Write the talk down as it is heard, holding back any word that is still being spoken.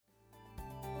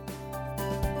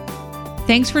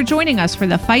Thanks for joining us for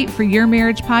the Fight for Your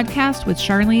Marriage podcast with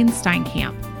Charlyne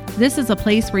Steinkamp. This is a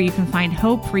place where you can find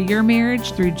hope for your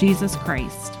marriage through Jesus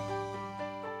Christ.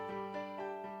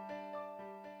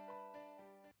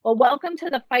 Well, welcome to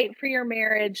the Fight for Your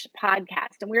Marriage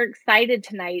podcast. And we're excited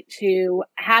tonight to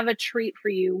have a treat for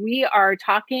you. We are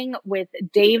talking with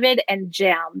David and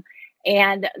Jim,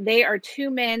 and they are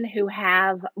two men who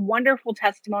have wonderful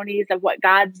testimonies of what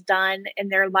God's done in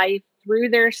their life through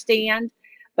their stand,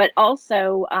 but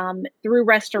also through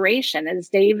restoration, as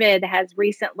David has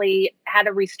recently had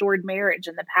a restored marriage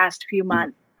in the past few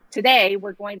months. Today,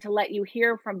 we're going to let you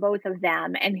hear from both of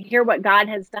them and hear what God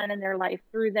has done in their life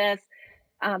through this,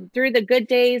 through the good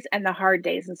days and the hard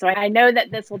days. And so I know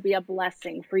that this will be a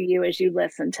blessing for you as you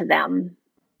listen to them.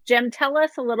 Jim, tell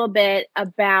us a little bit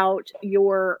about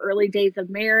your early days of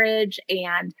marriage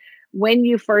and when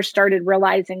you first started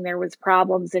realizing there was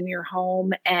problems in your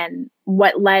home and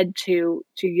what led to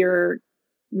your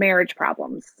marriage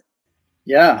problems.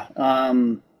 Yeah.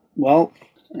 Well,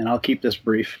 and I'll keep this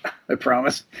brief, I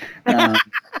promise.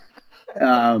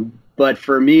 But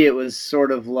for me, it was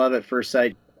sort of love at first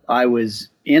sight. I was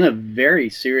in a very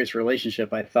serious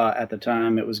relationship. I thought at the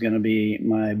time it was going to be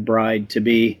my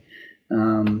bride-to-be.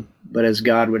 But as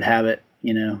God would have it,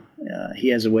 he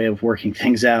has a way of working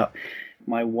things out.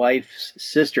 My wife's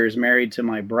sister is married to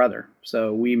my brother,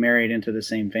 so we married into the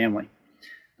same family.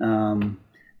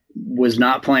 Was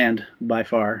not planned by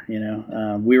far,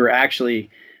 we were actually,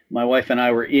 my wife and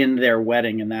I were in their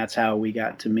wedding, and that's how we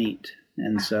got to meet.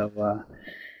 And so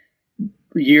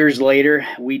years later,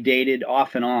 we dated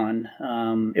off and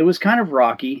on. It was kind of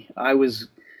rocky. I was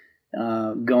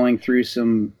going through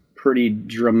some pretty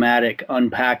dramatic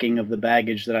unpacking of the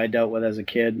baggage that I dealt with as a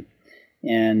kid.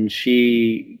 And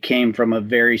she came from a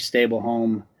very stable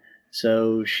home.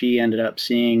 So she ended up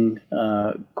seeing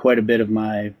quite a bit of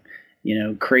my,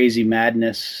 crazy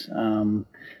madness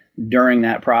during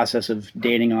that process of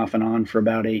dating off and on for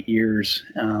about 8 years.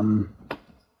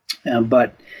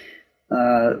 But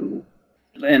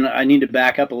I need to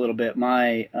back up a little bit.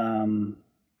 My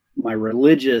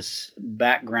religious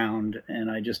background, and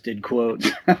I just did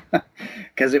quotes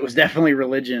because it was definitely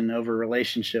religion over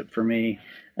relationship for me,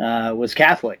 was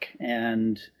Catholic,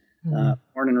 and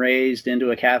born and raised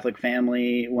into a Catholic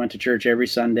family, went to church every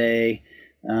Sunday,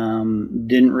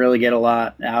 didn't really get a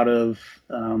lot out of,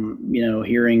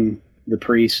 hearing the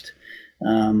priest,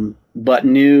 but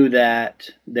knew that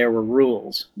there were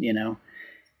rules,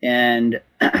 and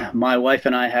my wife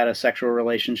and I had a sexual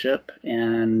relationship,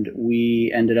 and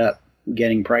we ended up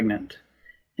getting pregnant.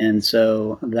 And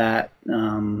so that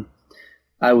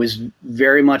I was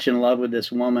very much in love with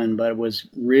this woman, but was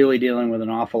really dealing with an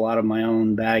awful lot of my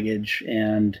own baggage.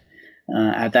 And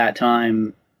at that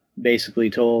time, basically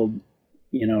told,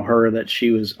 her that she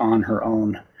was on her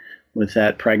own with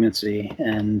that pregnancy.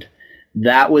 And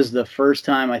that was the first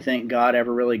time I think God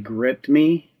ever really gripped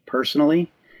me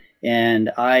personally.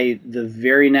 And the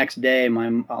very next day,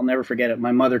 I'll never forget it,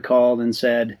 my mother called and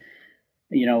said,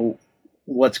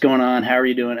 what's going on? How are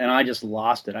you doing? And I just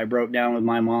lost it. I broke down with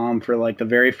my mom for like the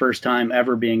very first time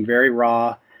ever, being very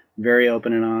raw, very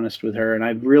open and honest with her. And I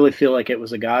really feel like it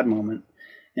was a God moment.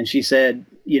 And she said,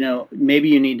 maybe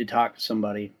you need to talk to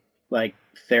somebody, like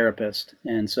therapist.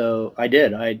 And so I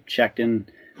did. I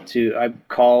I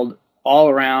called all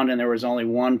around, and there was only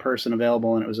one person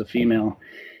available, and it was a female.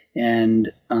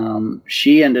 And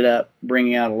she ended up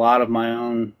bringing out a lot of my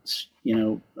own,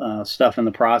 stuff in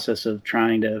the process of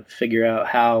trying to figure out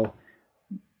how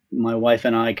my wife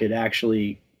and I could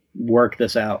actually work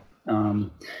this out.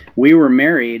 We were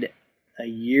married a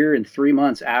year and 3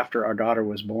 months after our daughter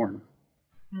was born.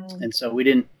 And so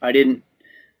I didn't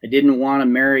want to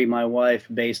marry my wife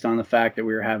based on the fact that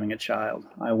we were having a child.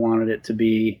 I wanted it to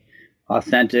be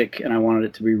authentic, and I wanted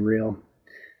it to be real.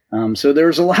 So there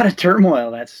was a lot of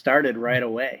turmoil that started right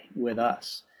away with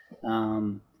us.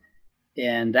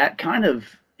 And that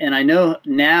and I know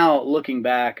now looking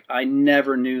back, I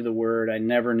never knew the word. I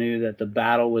never knew that the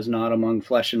battle was not among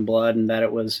flesh and blood, and that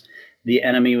it was the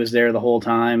enemy was there the whole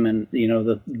time. And,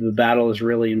 the battle is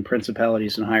really in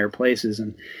principalities and higher places.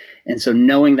 And so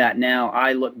knowing that now,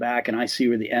 I look back and I see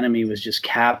where the enemy was just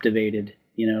captivated,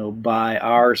 by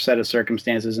our set of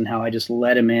circumstances, and how I just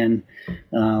let him in,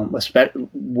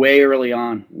 way early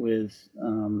on with,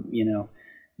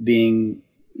 being,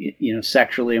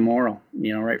 sexually immoral,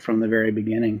 right from the very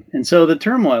beginning. And so the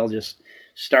turmoil just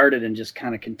started and just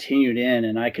kind of continued in,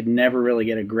 and I could never really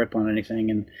get a grip on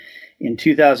anything. And in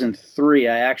 2003,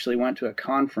 I actually went to a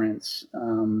conference,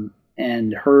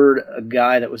 and heard a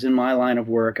guy that was in my line of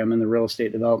work. I'm in the real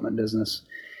estate development business.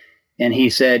 And he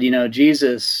said,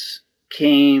 Jesus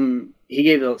came he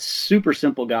gave a super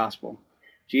simple gospel.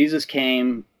 Jesus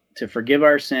came to forgive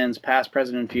our sins, past,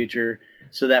 present, and future,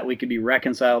 so that we could be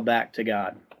reconciled back to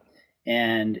God.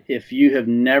 And if you have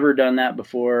never done that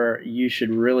before, you should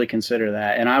really consider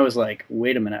that. And I was like,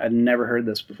 wait a minute, I've never heard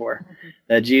this before.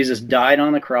 That Jesus died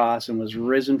on the cross and was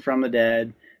risen from the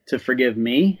dead to forgive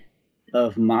me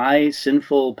of my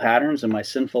sinful patterns and my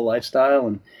sinful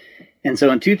lifestyle. And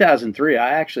so in 2003,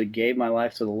 I actually gave my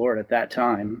life to the Lord at that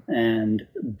time, and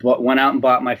went out and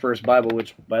bought my first Bible,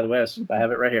 which, by the way, I have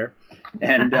it right here,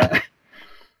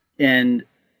 and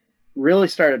really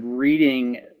started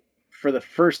reading for the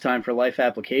first time for life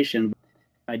application.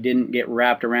 I didn't get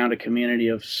wrapped around a community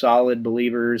of solid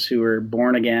believers who were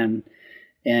born again,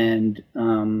 and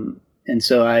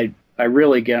so I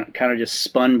really kind of just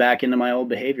spun back into my old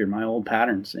behavior, my old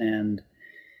patterns. And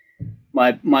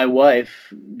my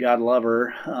wife, God love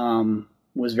her,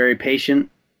 was very patient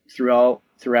throughout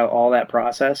all that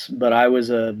process. But I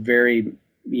was a very,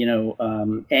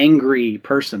 angry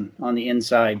person on the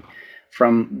inside,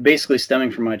 from basically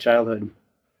stemming from my childhood.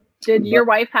 Did your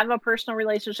wife have a personal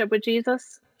relationship with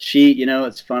Jesus? She,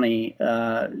 it's funny.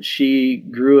 She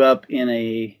grew up in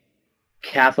a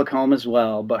Catholic home as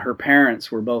well, but her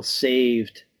parents were both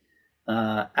saved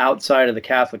outside of the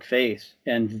Catholic faith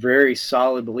and very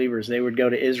solid believers. They would go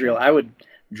to Israel. I would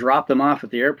drop them off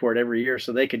at the airport every year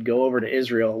so they could go over to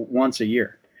Israel once a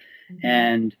year. Mm-hmm.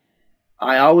 And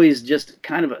I always just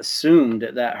kind of assumed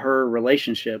that her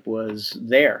relationship was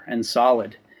there and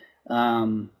solid.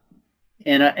 And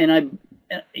I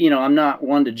I'm not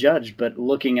one to judge, but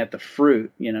looking at the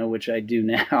fruit, which I do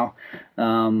now,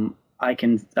 I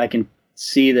can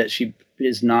see that she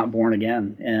is not born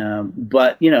again.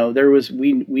 But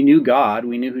we knew God,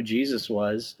 we knew who Jesus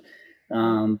was.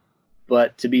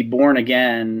 But to be born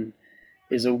again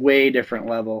is a way different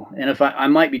level. And if I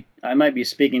might be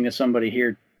speaking to somebody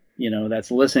here, that's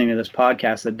listening to this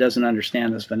podcast that doesn't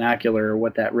understand this vernacular or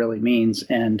what that really means.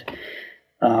 And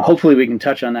hopefully we can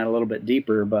touch on that a little bit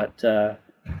deeper. But,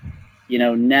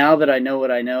 now that I know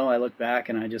what I know, I look back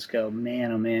and I just go,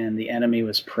 man, oh man, the enemy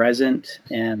was present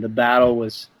and the battle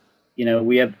was,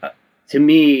 we have, to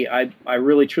me, I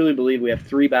really truly believe we have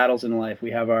three battles in life.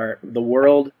 We have the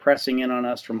world pressing in on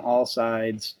us from all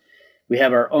sides. We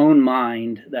have our own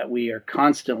mind that we are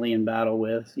constantly in battle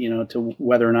with, to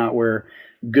whether or not we're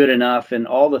good enough, and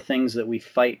all the things that we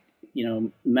fight,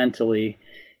 mentally.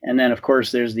 And then, of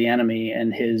course, there's the enemy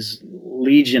and his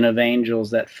legion of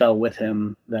angels that fell with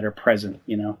him that are present,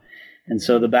 And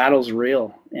so the battle's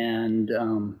real. And,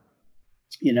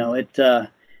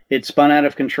 it spun out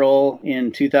of control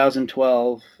in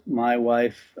 2012. My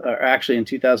wife, or actually in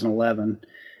 2011,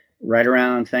 right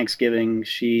around Thanksgiving,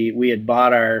 we had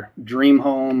bought our dream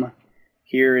home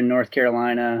here in North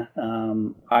Carolina.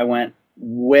 I went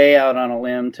way out on a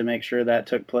limb to make sure that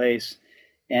took place.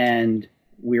 And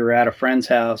we were at a friend's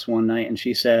house one night, and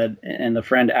she said, and the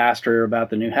friend asked her about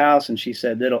the new house, and she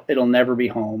said, it'll never be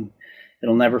home.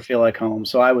 It'll never feel like home.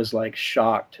 So I was like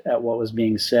shocked at what was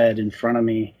being said in front of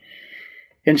me.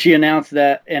 And she announced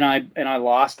that, and I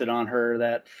lost it on her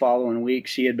that following week.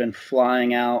 She had been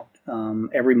flying out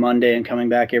every Monday and coming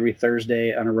back every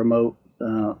Thursday on a remote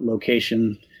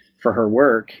location for her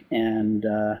work. And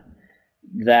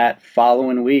that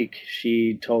following week,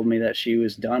 she told me that she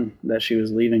was done, that she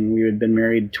was leaving. We had been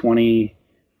married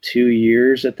 22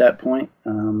 years at that point.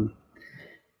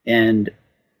 And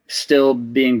still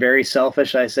being very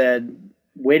selfish, I said,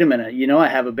 wait a minute, I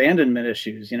have abandonment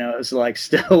issues. It's like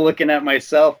still looking at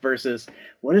myself versus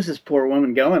what is this poor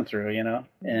woman going through,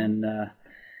 And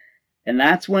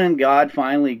that's when God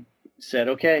finally said,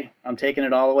 okay, I'm taking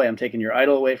it all away. I'm taking your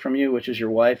idol away from you, which is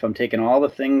your wife. I'm taking all the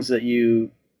things that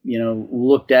you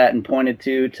looked at and pointed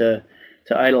to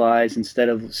idolize instead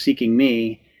of seeking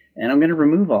me. And I'm going to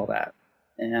remove all that.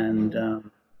 And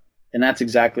that's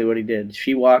exactly what he did.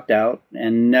 She walked out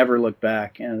and never looked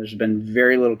back. And there's been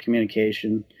very little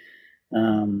communication.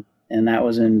 And that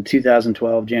was in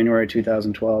 2012, January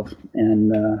 2012.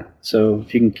 And so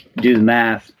if you can do the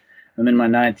math, I'm in my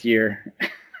 9th year.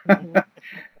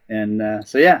 And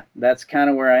so, yeah, that's kind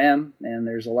of where I am. And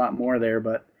there's a lot more there.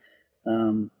 But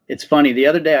it's funny. The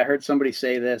other day I heard somebody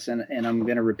say this, and I'm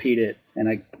going to repeat it. And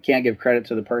I can't give credit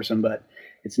to the person, but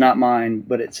it's not mine.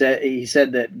 But he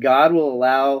said that God will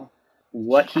allow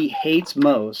what he hates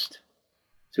most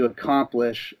to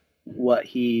accomplish what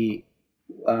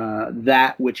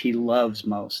that which he loves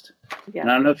most. Yeah. And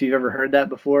I don't know if you've ever heard that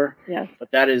before, yeah, but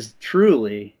that is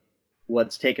truly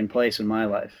what's taken place in my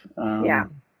life. Yeah.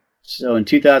 So in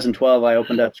 2012, I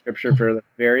opened up scripture for the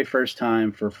very first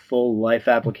time for full life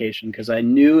application, because I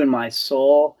knew in my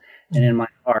soul and in my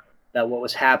heart that what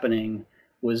was happening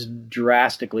was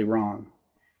drastically wrong,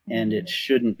 and it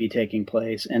shouldn't be taking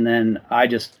place. And then I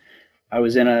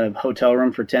was in a hotel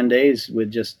room for 10 days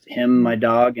with just him, my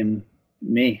dog, and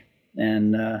me,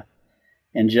 and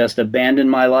just abandoned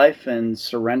my life and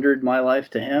surrendered my life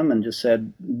to him and just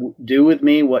said, do with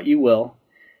me what you will,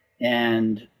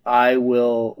 and I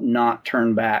will not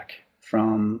turn back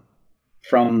from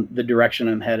the direction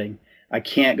I'm heading. I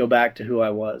can't go back to who I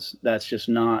was. That's just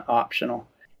not optional.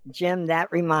 Jim,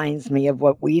 that reminds me of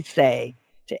what we say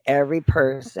to every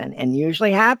person, and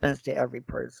usually happens to every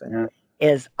person,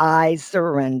 is I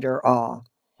surrender all.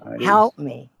 Help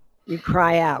me. You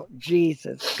cry out,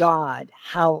 Jesus, God,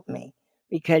 help me.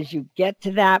 Because you get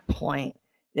to that point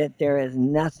that there is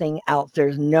nothing else.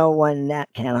 There's no one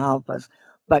that can help us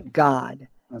but God.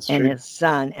 That's and true. His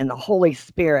Son and the Holy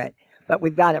Spirit. But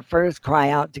we've got to first cry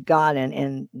out to God,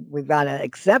 and we've got to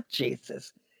accept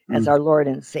Jesus as our Lord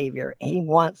and Savior. He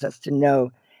wants us to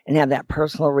know and have that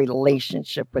personal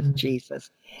relationship with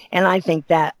Jesus. And I think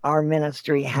that our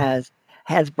ministry has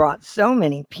brought so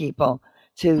many people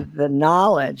to the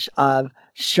knowledge of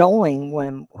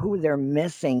showing who they're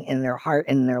missing in their heart,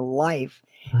 in their life,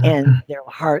 and their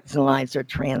hearts and lives are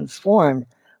transformed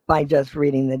by just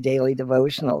reading the daily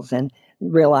devotionals and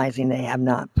realizing they have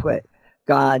not put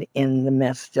God in the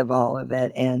midst of all of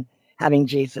it, and having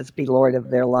Jesus be Lord of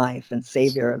their life and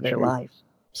Savior of their life.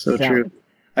 So true.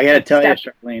 I got to tell you,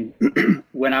 Charlyne,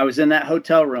 when I was in that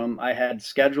hotel room, I had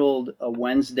scheduled a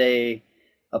Wednesday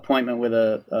appointment with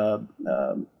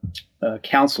a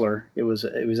counselor. It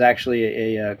was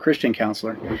actually a Christian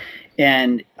counselor.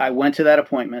 And I went to that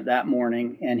appointment that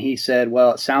morning, and he said,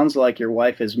 well, it sounds like your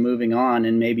wife is moving on,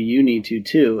 and maybe you need to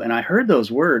too. And I heard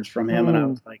those words from him, and I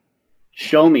was like,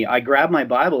 show me. I grabbed my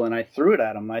Bible and I threw it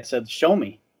at him. I said, show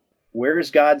me. Where does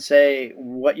God say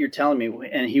what you're telling me?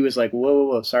 And he was like,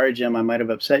 whoa, sorry, Jim, I might have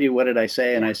upset you. What did I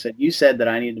say? And I said, you said that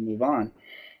I need to move on.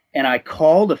 And I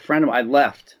called a friend of mine. I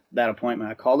left that appointment.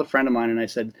 I called a friend of mine and I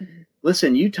said,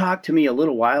 listen, you talked to me a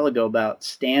little while ago about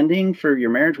standing for your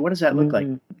marriage. What does that look like?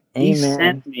 He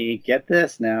sent me, get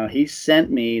this now, he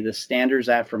sent me the Standards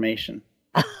Affirmation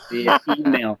via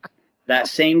email that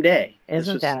same day.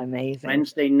 Isn't that amazing?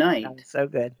 Wednesday night. That's so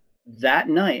good. That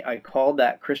night, I called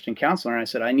that Christian counselor and I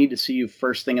said, I need to see you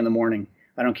first thing in the morning.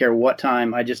 I don't care what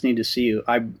time. I just need to see you.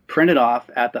 I printed off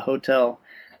at the hotel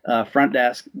front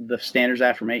desk the Standards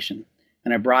Affirmation,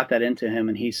 and I brought that into him,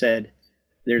 and he said,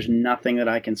 there's nothing that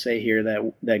I can say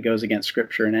here that goes against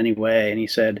Scripture in any way. And he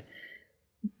said,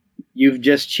 you've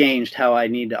just changed how I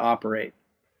need to operate,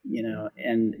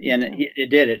 and it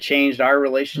did. It changed our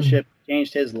relationship,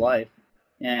 changed his life.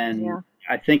 And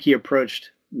I think he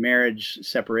approached marriage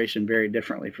separation very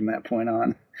differently from that point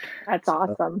on. That's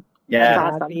awesome. Yeah.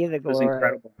 That's awesome. It was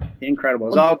incredible. It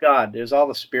was all God. It was all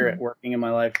the Spirit working in my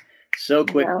life so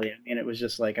quickly. Yeah. I mean, it was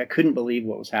just like, I couldn't believe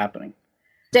what was happening.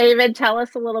 David, tell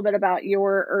us a little bit about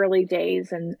your early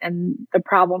days and the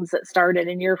problems that started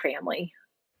in your family.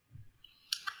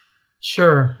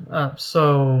 Sure. I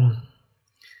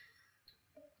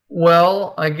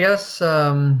guess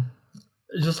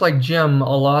just like Jim,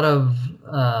 a lot of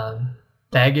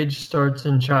baggage starts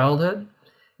in childhood.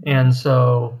 And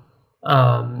so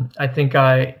I think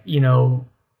I'd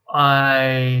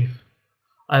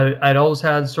always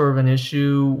had sort of an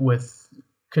issue with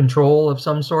control of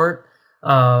some sort.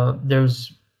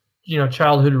 There's,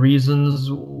 childhood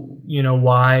reasons,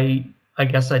 why I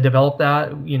guess I developed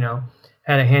that,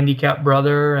 had a handicapped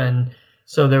brother. And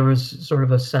so there was sort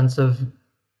of a sense of,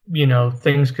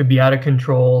 things could be out of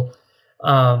control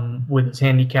with his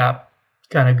handicap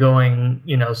kind of going,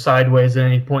 sideways at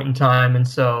any point in time. And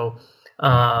so,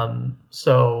 I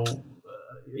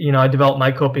developed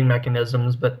my coping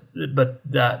mechanisms, but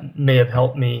that may have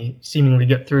helped me seemingly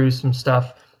get through some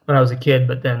stuff when I was a kid,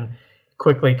 but then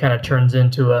quickly kind of turns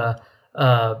into a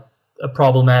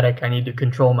problematic, I need to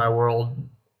control my world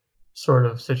sort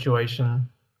of situation.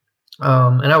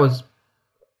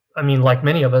 And like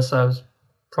many of us, I was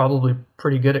probably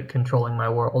pretty good at controlling my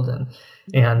world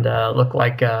and look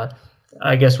like,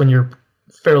 I guess when you're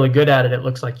fairly good at it, it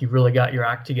looks like you've really got your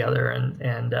act together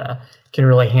and can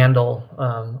really handle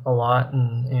a lot.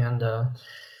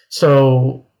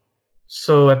 So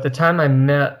at the time I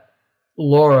met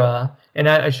Laura, and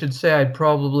I should say I'd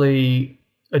probably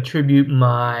attribute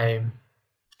my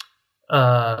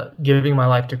giving my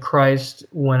life to Christ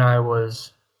when I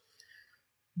was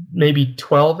maybe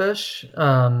 12-ish.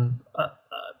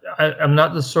 I'm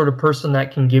not the sort of person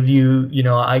that can give you,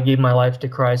 I gave my life to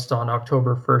Christ on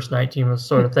October 1st, 19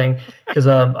 sort of thing. Because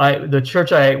the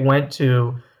church I went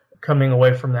to, coming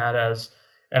away from that as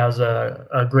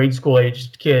a grade school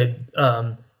aged kid,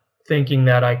 thinking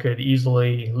that I could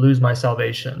easily lose my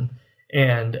salvation,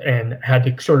 and had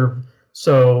to sort of.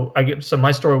 So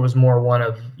my story was more one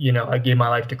of, I gave my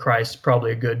life to Christ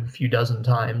probably a good few dozen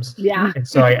times. Yeah. And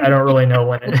so I don't really know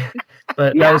when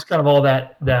but that was kind of all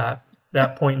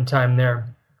that point in time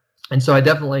there. And so I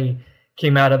definitely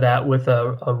came out of that with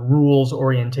a rules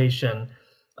orientation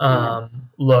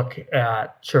look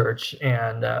at church.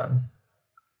 And,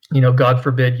 God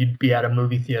forbid you'd be at a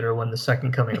movie theater when the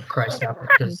second coming of Christ happened,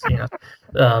 because,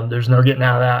 there's no getting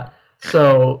out of that.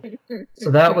 So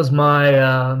that was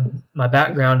my my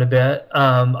background a bit.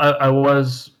 I'd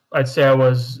say I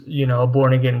was, a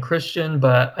born again Christian,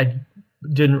 but I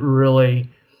didn't really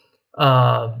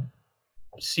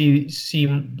see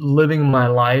living my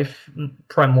life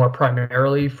more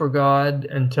primarily for God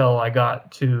until I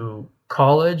got to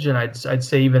college, and I'd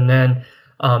say even then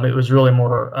it was really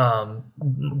more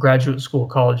graduate school,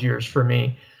 college years for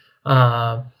me.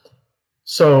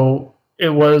 So it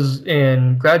was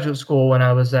in graduate school when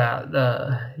I was at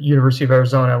the University of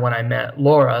Arizona when I met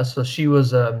Laura. So she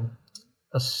was a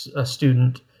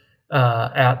student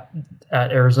at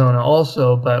Arizona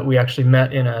also, but we actually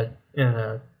met in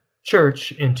a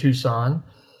church in Tucson.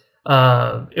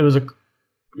 It was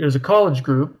a college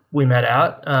group we met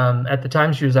at. At the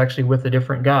time, she was actually with a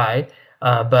different guy,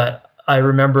 but I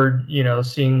remembered,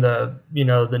 seeing the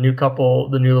new couple,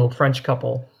 the new little French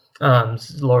couple.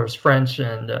 Laura's French,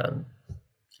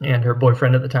 and her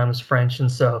boyfriend at the time was French,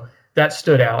 and so that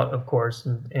stood out, of course,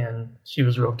 and she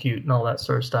was real cute and all that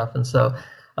sort of stuff. And so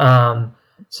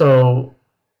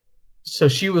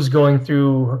she was going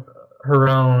through her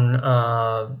own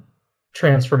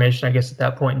transformation, I guess, at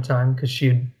that point in time, because she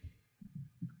had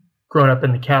grown up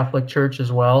in the Catholic Church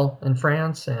as well in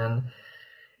France, and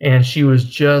she was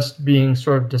just being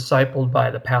sort of discipled by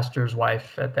the pastor's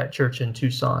wife at that church in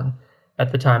Tucson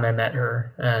at the time I met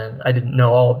her, and I didn't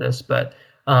know all of this, but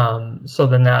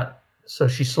so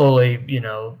she slowly,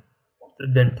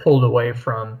 then pulled away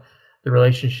from the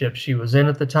relationship she was in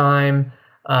at the time,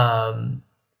 and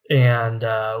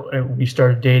we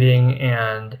started dating,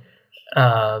 and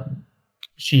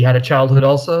she had a childhood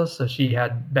also, so she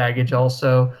had baggage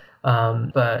also,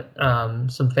 but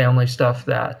some family stuff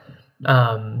that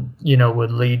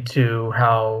would lead to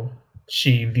how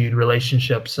she viewed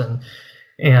relationships and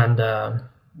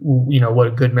what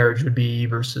a good marriage would be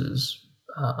versus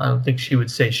I don't think she would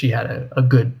say she had a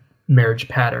good marriage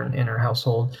pattern in her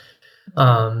household.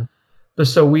 But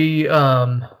so we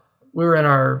were in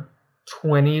our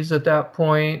 20s at that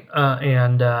point,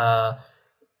 and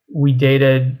we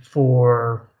dated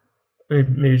for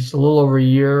maybe just a little over a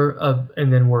year,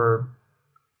 and then we're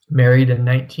married in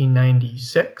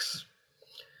 1996.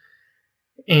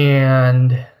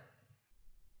 And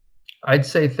I'd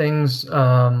say things,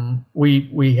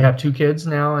 we have 2 kids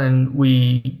now, and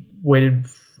we waited,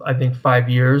 I think, 5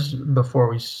 years before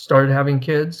we started having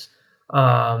kids.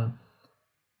 At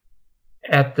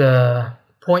the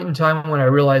point in time when I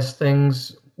realized something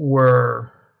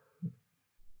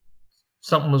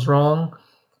was wrong,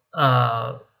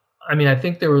 I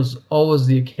think there was always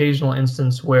the occasional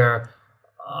instance where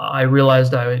I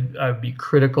realized I would be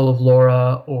critical of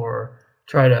Laura or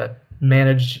try to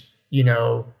manage,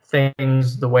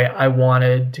 things the way I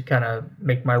wanted to kind of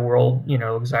make my world,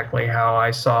 exactly how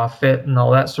I saw fit and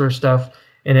all that sort of stuff.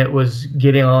 And it was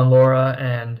getting on Laura,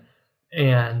 and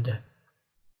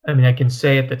I can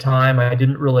say at the time I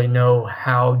didn't really know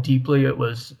how deeply it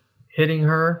was hitting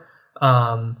her,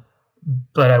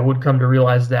 but I would come to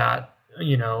realize that,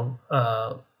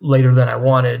 later than I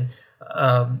wanted.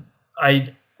 I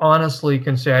honestly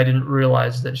can say I didn't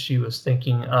realize that she was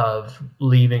thinking of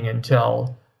leaving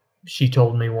until she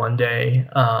told me one day.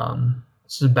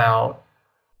 It's about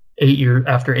 8 years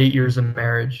after 8 years of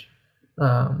marriage,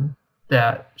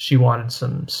 that she wanted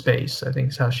some space, I think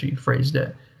is how she phrased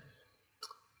it.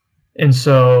 And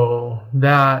so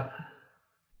that,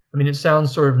 it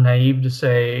sounds sort of naive to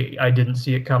say I didn't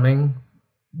see it coming,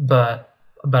 but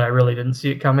I really didn't see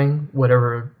it coming,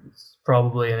 whatever,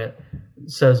 probably, and it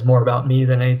says more about me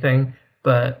than anything.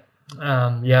 But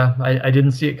I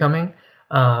didn't see it coming.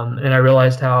 And I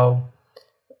realized how,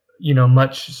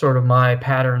 much sort of my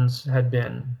patterns had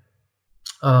been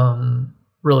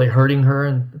really hurting her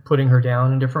and putting her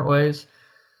down in different ways.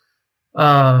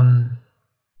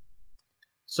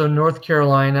 So North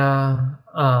Carolina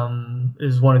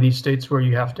is one of these states where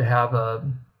you have to have a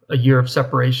year of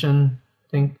separation, I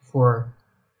think, before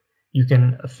you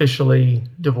can officially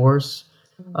divorce.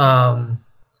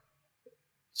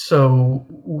 So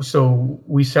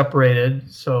we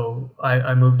separated. So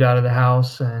I moved out of the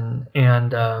house,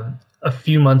 and a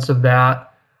few months of that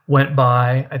went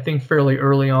by. I think fairly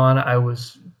early on, I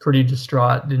was pretty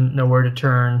distraught, didn't know where to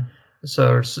turn.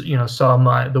 So,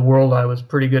 saw the world I was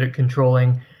pretty good at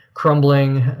controlling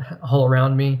crumbling all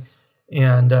around me.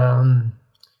 And I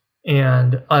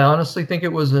honestly think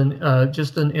it was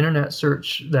just an internet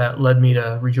search that led me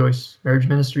to Rejoice Marriage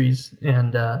Ministries,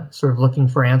 and sort of looking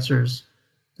for answers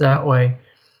that way.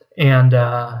 And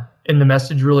the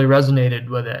message really resonated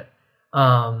with it.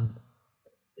 I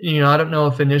don't know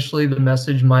if initially the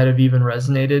message might have even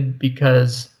resonated,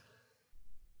 because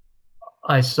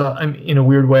in a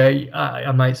weird way,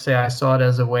 I might say I saw it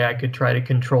as a way I could try to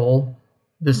control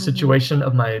this situation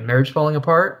of my marriage falling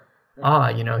apart.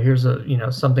 Here's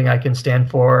something I can stand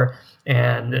for,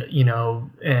 and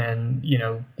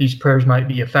these prayers might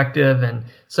be effective. And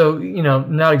so,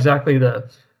 not exactly the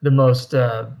most,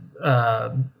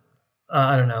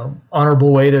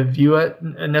 honorable way to view it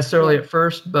necessarily at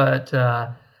first, but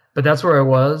that's where I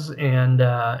was.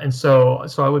 And so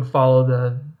I would follow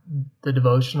the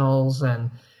devotionals and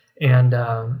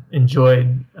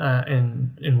enjoyed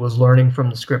and was learning from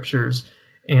the scriptures,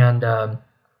 and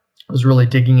was really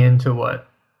digging into what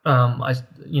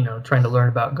trying to learn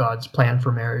about God's plan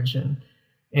for marriage and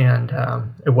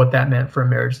what that meant for a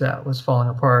marriage that was falling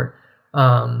apart.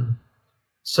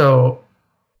 So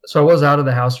I was out of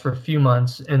the house for a few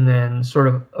months, and then sort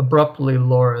of abruptly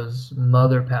Laura's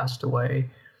mother passed away.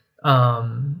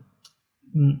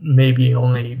 Maybe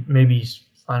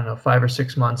I don't know, 5 or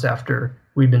 6 months after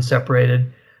we'd been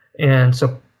separated. And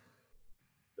so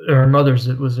her mother's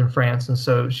was in France, and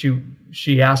so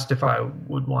she asked if I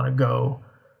would want to go,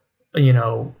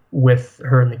 with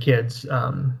her and the kids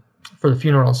for the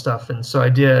funeral and stuff. And so I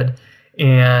did,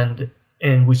 and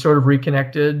we sort of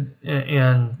reconnected,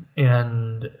 and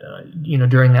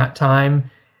during that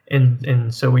time,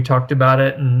 and so we talked about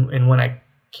it, and when we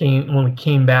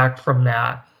came back from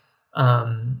that,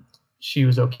 she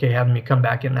was okay having me come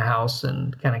back in the house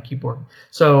and kind of keep working.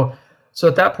 So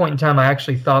at that point in time, I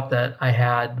actually thought that I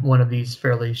had one of these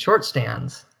fairly short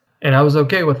stands, and I was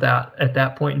okay with that at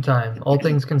that point in time, all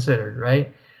things considered,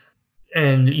 right?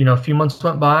 And, a few months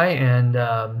went by, and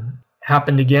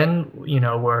happened again,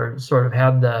 where sort of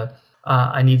had the,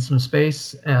 I need some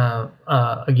space.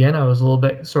 Again, I was a little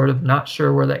bit sort of not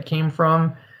sure where that came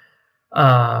from.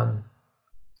 I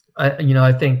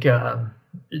think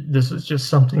this was just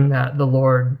something that the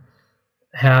Lord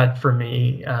had for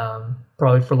me,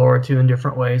 probably for Laura too in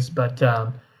different ways, but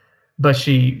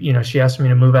she asked me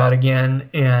to move out again,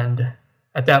 and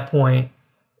at that point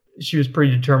she was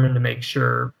pretty determined to make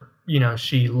sure,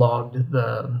 she logged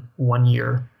the 1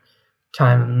 year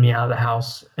time me out of the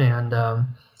house, and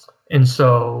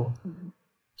so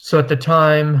at the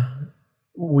time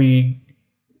we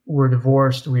were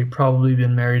divorced. We'd probably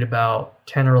been married about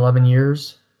 10 or 11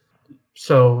 years.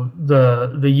 So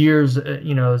the years,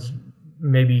 as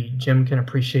maybe Jim can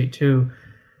appreciate too,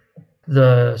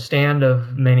 the stand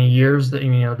of many years, that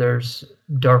there's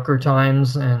darker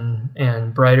times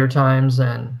and brighter times,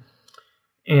 and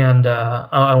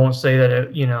I won't say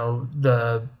that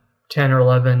the 10 or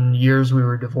 11 years we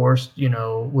were divorced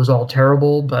was all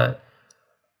terrible, but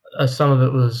some of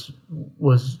it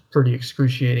was pretty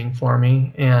excruciating for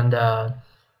me, and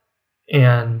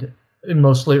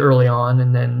mostly early on,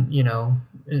 and then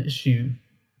she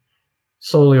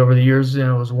slowly over the years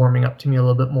was warming up to me a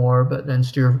little bit more, but then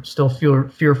still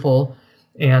fearful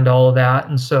and all of that.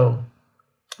 And so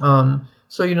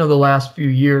the last few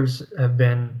years have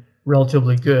been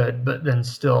relatively good, but then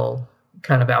still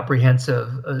kind of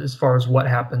apprehensive as far as what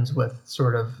happens with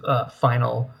sort of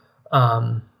final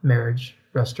marriage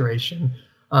restoration.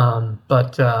 Thanks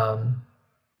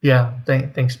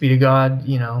be to God,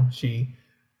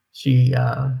 she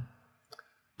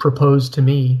proposed to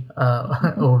me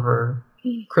over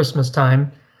Christmas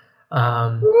time.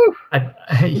 I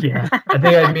think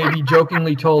I maybe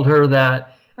jokingly told her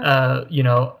that,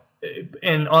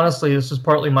 and honestly, this was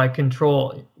partly my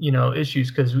control, issues,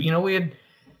 because, we had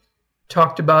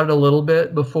talked about it a little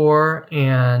bit before,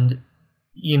 and,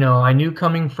 I knew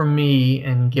coming from me,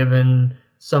 and given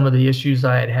some of the issues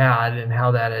I had and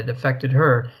how that had affected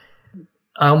her,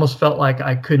 I almost felt like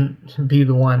I couldn't be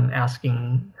the one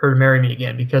asking her to marry me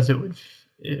again, because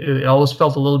it always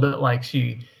felt a little bit like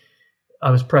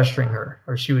I was pressuring her,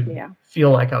 or she would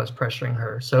feel like I was pressuring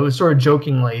her. So it was sort of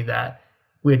jokingly that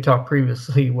we had talked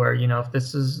previously where, if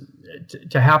this is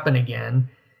to happen again,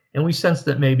 and we sensed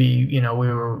that maybe,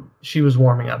 she was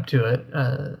warming up to it.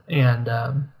 And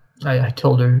I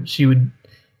told her she would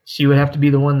have to be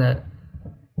the one that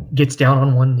gets down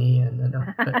on one knee, and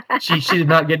but she did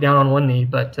not get down on one knee,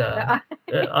 but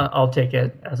I'll take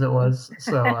it as it was.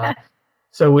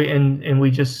 So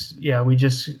we just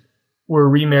were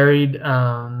remarried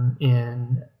at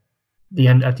the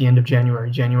end of January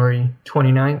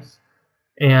 29th.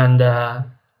 And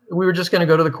we were just going to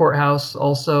go to the courthouse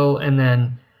also. And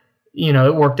then,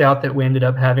 it worked out that we ended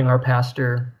up having our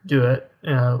pastor do it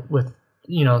with,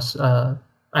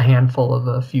 a handful of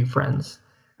a few friends.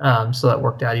 So that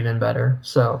worked out even better.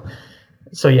 So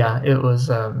yeah, it was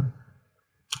a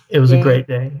great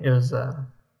day. It was a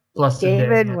blessed day.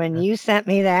 David, when you sent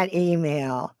me that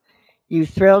email, you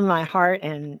thrilled my heart,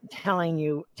 and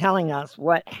telling us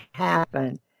what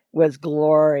happened was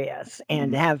glorious.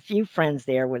 And to have few friends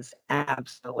there was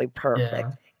absolutely perfect.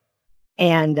 Yeah.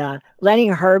 And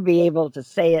letting her be able to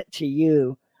say it to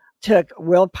you took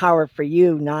willpower for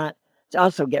you not to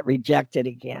also get rejected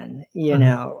again,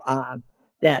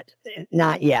 that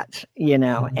not yet,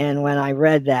 And when I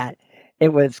read that, it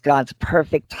was God's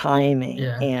perfect timing.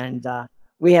 Yeah. And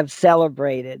we have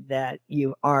celebrated that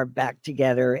you are back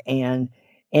together. And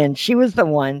she was the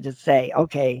one to say,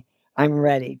 okay, I'm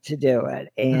ready to do it.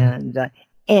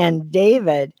 And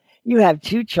David, you have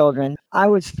 2 children. I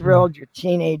was thrilled your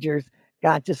teenagers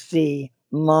got to see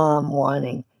mom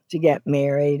wanting to get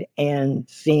married and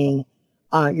seeing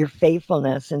your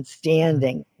faithfulness and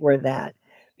standing for that,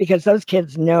 because those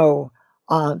kids know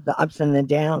the ups and the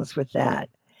downs with that.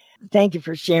 Thank you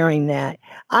for sharing that.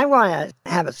 I want to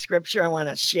have a scripture I want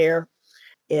to share,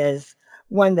 is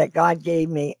one that God gave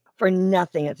me. For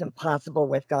nothing is impossible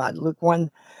with God. Luke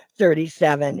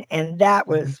 1:37. And that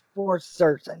was for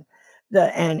certain.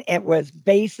 And it was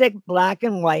basic, black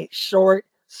and white, short,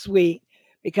 sweet,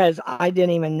 because I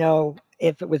didn't even know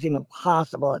if it was even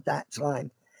possible at that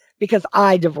time, because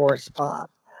I divorced Bob.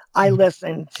 I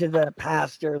listened to the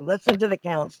pastor, listened to the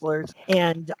counselors,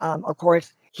 and of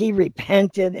course, he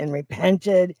repented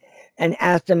and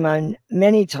asked him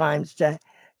many times to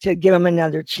give him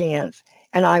another chance.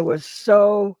 And I was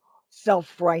so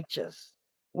self-righteous,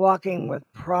 walking with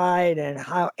pride and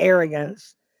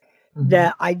arrogance,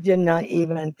 that I did not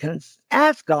even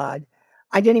ask God.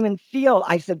 I didn't even feel,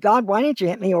 I said, God, why didn't you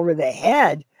hit me over the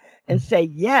head and say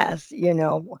yes?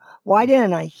 Why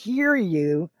didn't I hear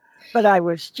you? But I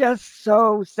was just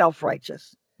so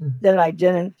self-righteous that I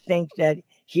didn't think that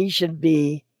he should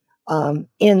be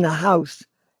in the house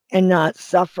and not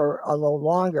suffer a little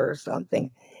longer or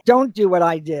something. Don't do what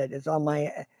I did, is all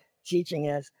my teaching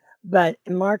is. But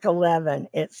in Mark 11,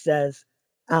 it says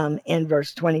in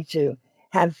verse 22,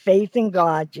 have faith in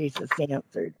God, Jesus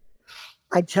answered.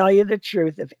 I tell you the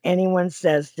truth, if anyone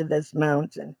says to this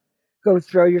mountain, go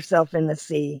throw yourself in the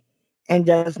sea, and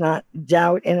does not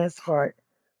doubt in his heart,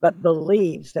 but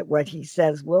believes that what he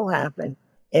says will happen,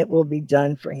 it will be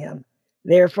done for him.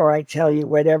 Therefore, I tell you,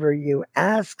 whatever you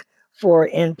ask for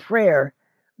in prayer,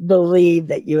 believe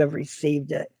that you have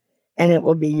received it, and it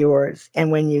will be yours.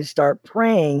 And when you start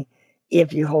praying,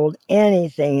 if you hold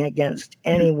anything against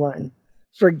anyone,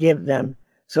 forgive them,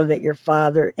 so that your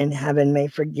Father in heaven may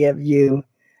forgive you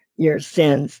your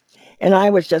sins. And I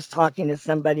was just talking to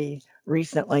somebody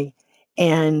recently,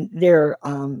 and they're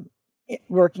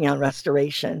working on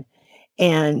restoration.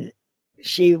 And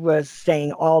she was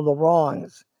saying all the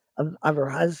wrongs of her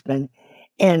husband.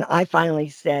 And I finally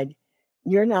said,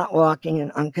 you're not walking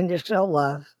in unconditional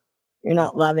love. You're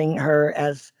not loving her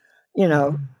as,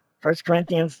 1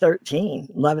 Corinthians 13,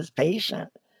 love is patient,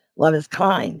 love is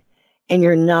kind. And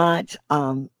you're not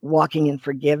walking in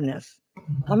forgiveness.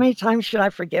 How many times should I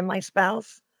forgive my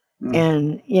spouse?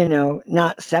 And,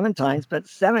 not 7 times, but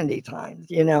 70 times,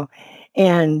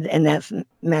 and that's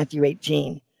Matthew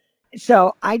 18.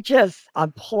 So I just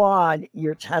applaud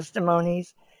your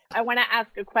testimonies. I want to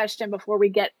ask a question before we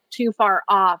get too far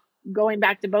off. Going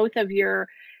back to both of your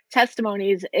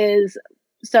testimonies is,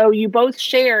 so you both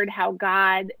shared how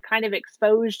God kind of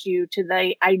exposed you to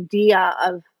the idea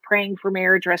of praying for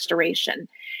marriage restoration.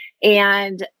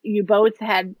 And you both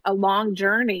had a long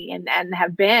journey and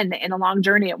have been in a long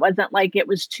journey. It wasn't like it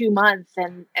was 2 months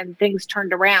and things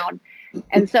turned around.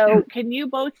 And so can you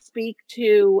both speak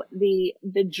to the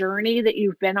journey that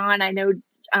you've been on? I know,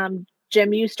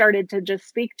 Jim, you started to just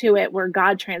speak to it where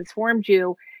God transformed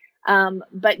you.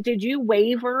 But did you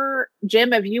waver?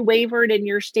 Jim, have you wavered in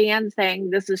your stand saying,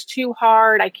 this is too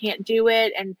hard, I can't do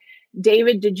it? And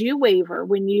David, did you waver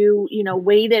when you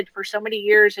waited for so many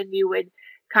years and you would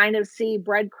kind of see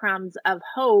breadcrumbs of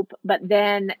hope, but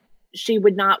then she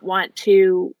would not want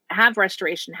to have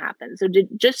restoration happen? So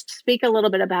just speak a little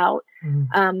bit about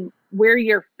where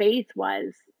your faith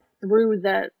was through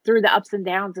the ups and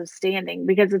downs of standing,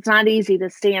 because it's not easy to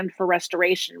stand for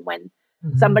restoration when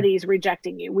somebody's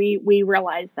rejecting you. We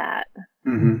realize that.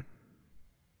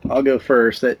 I'll go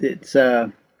first. It's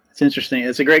interesting.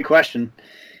 It's a great question.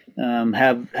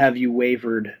 Have you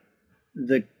wavered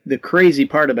the crazy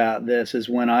part about this is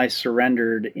when I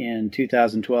surrendered in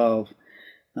 2012.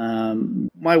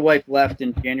 My wife left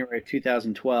in January of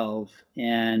 2012,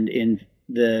 and in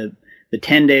the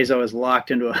 10 days I was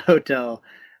locked into a hotel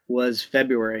was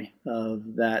February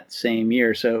of that same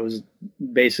year. So it was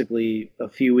basically a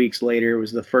few weeks later. It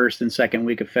was the first and second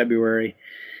week of February.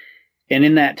 And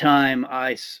in that time,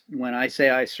 when I say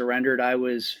I surrendered, I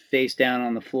was face down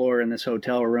on the floor in this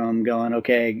hotel room going,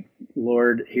 okay,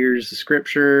 Lord, here's the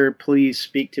scripture. Please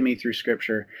speak to me through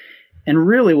scripture. And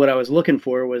really what I was looking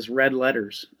for was red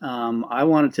letters. I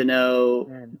wanted to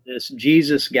know this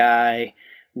Jesus guy,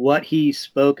 what he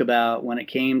spoke about when it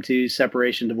came to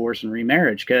separation, divorce, and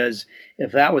remarriage. Because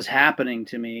if that was happening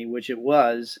to me, which it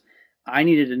was, I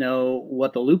needed to know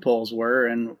what the loopholes were,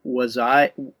 and was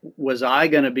I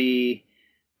going to be,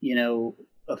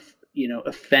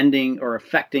 offending or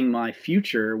affecting my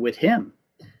future with him?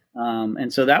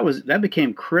 And so that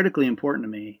became critically important to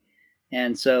me.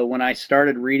 And so when I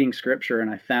started reading scripture and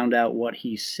I found out what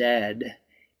he said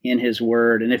in his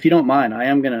word, and if you don't mind,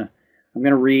 I'm gonna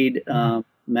read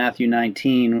Matthew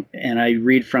 19, and I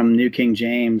read from New King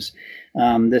James.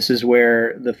 This is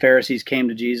where the Pharisees came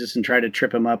to Jesus and tried to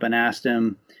trip him up and asked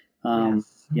him,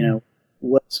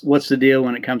 what's the deal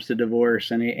when it comes to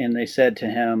divorce? And they said to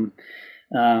him,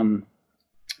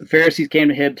 the Pharisees came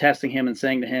to him, testing him and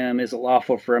saying to him, is it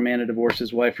lawful for a man to divorce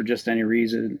his wife for just any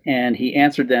reason? And he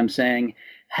answered them saying,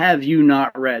 have you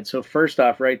not read? So first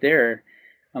off, right there,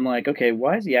 I'm like, okay,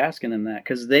 why is he asking them that?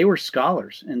 Because they were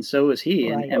scholars, and so was he.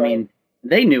 And Right. I mean,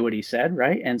 they knew what he said,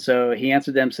 right? And so he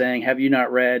answered them saying, have you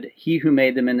not read, he who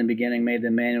made them in the beginning made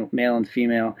them male and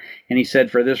female. And he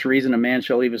said, for this reason, a man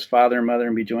shall leave his father and mother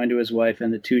and be joined to his wife,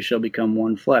 and the two shall become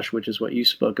one flesh, which is what you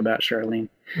spoke about, Charlyne.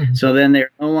 Mhm. So then they're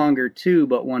no longer two,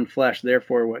 but one flesh.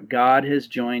 Therefore, what God has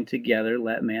joined together,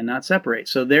 let man not separate.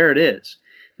 So there it is.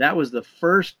 That was the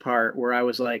first part where I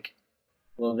was like,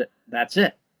 well, that's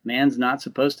it. Man's not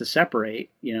supposed to separate,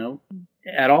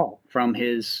 at all from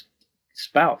his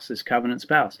spouse, his covenant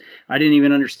spouse. I didn't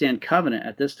even understand covenant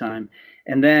at this time.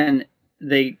 And then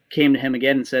they came to him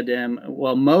again and said to him,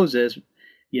 well, Moses,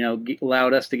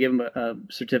 allowed us to give him a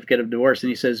certificate of divorce. And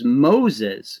he says,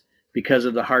 Moses, because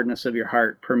of the hardness of your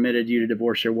heart, permitted you to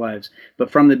divorce your wives. But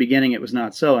from the beginning, it was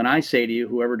not so. And I say to you,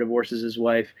 whoever divorces his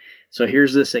wife, so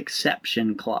here's this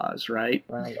exception clause, right?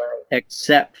 Right.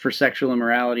 Except for sexual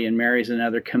immorality and marries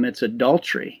another, commits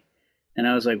adultery. And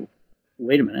I was like,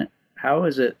 wait a minute. How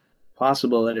is it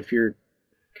possible that if you're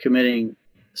committing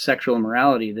sexual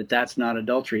immorality, that's not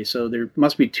adultery? So there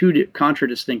must be two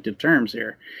contradistinct terms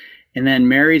here. And then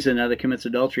marries another, commits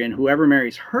adultery. And whoever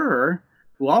marries her,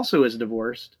 who also is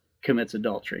divorced, commits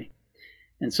adultery.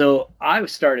 And so I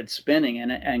started spinning,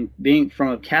 and being from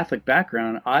a Catholic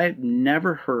background, I've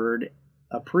never heard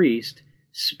a priest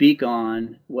speak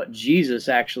on what Jesus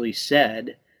actually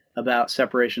said about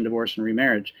separation, divorce, and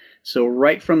remarriage. So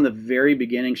right from the very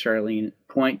beginning, Charlyne,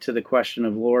 point to the question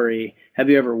of Lori, have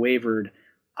you ever wavered?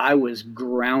 I was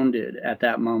grounded at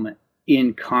that moment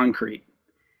in concrete.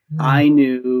 I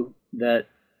knew that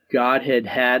God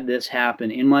had this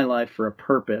happen in my life for a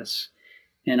purpose.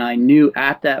 And I knew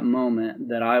at that moment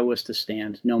that I was to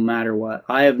stand no matter what.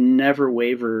 I have never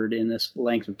wavered in this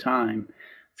length of time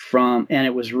and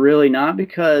it was really not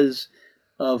because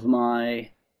of my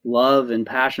love and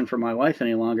passion for my wife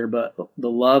any longer, but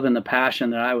the love and the passion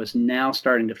that I was now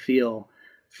starting to feel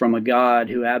from a God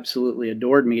who absolutely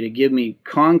adored me to give me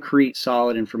concrete,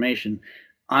 solid information.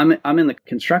 I'm in the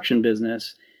construction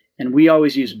business, and we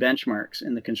always use benchmarks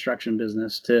in the construction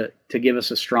business to give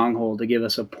us a stronghold, to give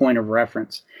us a point of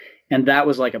reference. And that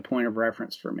was like a point of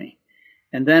reference for me.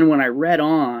 And then when I read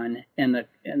on, and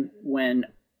when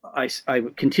I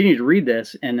continued to read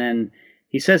this, and then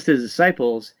he says to his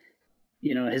disciples,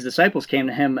 his disciples came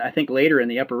to him, I think later in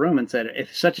the upper room, and said,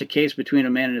 if such a case between a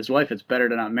man and his wife, it's better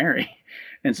to not marry.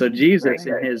 And so Jesus,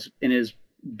 in his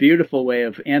beautiful way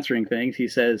of answering things, he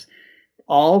says,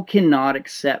 all cannot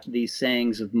accept these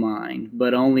sayings of mine,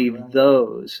 but only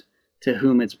those to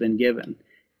whom it's been given.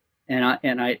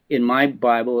 And I in my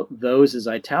Bible, those is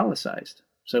italicized.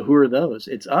 So who are those?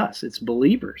 It's us. It's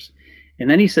believers. And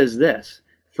then he says this,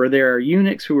 for there are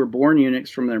eunuchs who were born eunuchs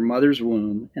from their mother's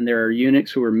womb, and there are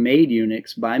eunuchs who were made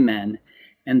eunuchs by men,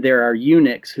 and there are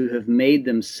eunuchs who have made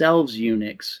themselves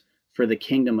eunuchs for the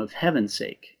kingdom of heaven's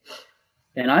sake.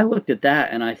 And I looked at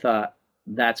that and I thought,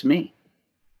 that's me.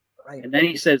 Right. And then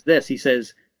he says this, he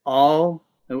says, and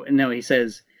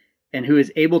who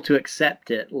is able to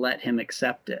accept it, let him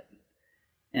accept it.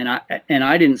 And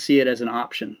I didn't see it as an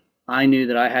option. I knew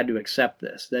that I had to accept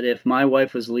this, that if my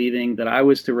wife was leaving, that I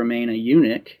was to remain a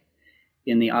eunuch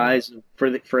in the eyes for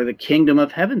the kingdom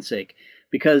of heaven's sake,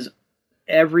 because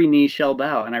every knee shall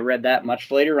bow. And I read that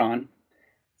much later on,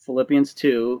 Philippians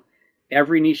 2,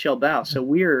 every knee shall bow. So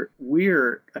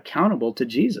we're accountable to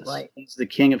Jesus. Right. He's the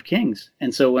King of Kings.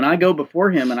 And so when I go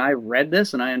before him and I read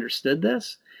this and I understood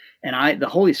this, and the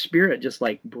Holy Spirit just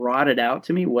like brought it out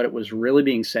to me, what it was really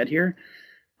being said here,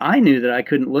 I knew that I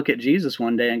couldn't look at Jesus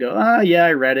one day and go, oh yeah,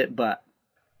 I read it, but,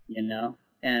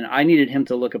 and I needed him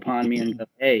to look upon me and go,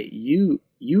 hey, you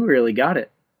really got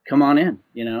it. Come on in,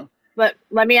 But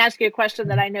let me ask you a question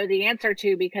that I know the answer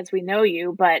to because we know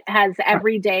you, but has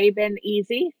every day been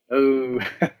easy? Oh,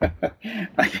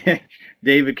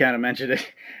 David kind of mentioned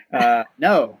it.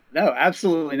 No,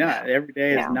 absolutely not. Every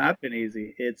day has not been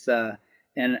easy. It's,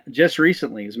 and just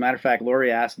recently, as a matter of fact,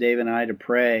 Lori asked David and I to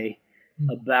pray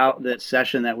about that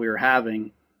session that we were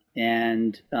having.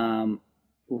 And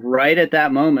right at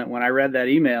that moment, when I read that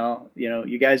email,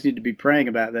 you guys need to be praying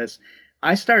about this,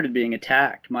 I started being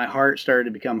attacked. My heart started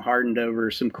to become hardened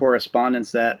over some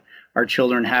correspondence that our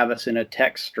children have us in a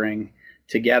text string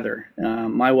together.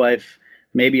 My wife,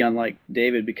 maybe unlike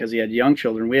David, because he had young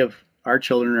children, our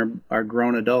children are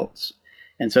grown adults.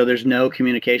 And so there's no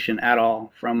communication at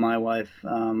all from my wife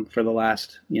for the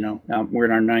last, we're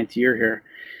in our 9th year here.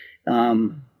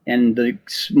 And the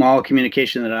small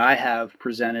communication that I have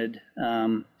presented,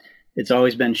 it's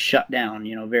always been shut down,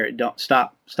 don't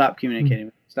stop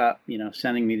communicating, stop,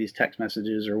 sending me these text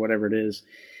messages or whatever it is.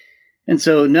 And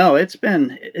so, no, it's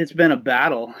been a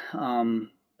battle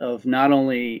of not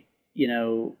only,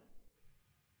 the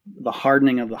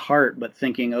hardening of the heart, but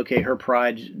thinking, okay, her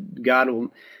pride,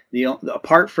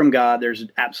 apart from God, there's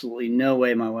absolutely no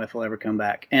way my wife will ever come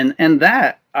back. And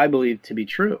that I believe to be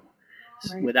true.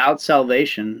 Right. Without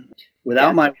salvation,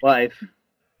 without my wife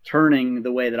turning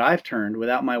the way that I've turned,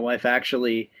 without my wife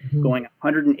actually going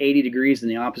 180 degrees in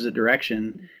the opposite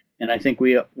direction, and I think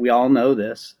we all know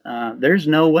this, there's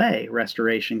no way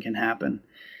restoration can happen.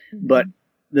 But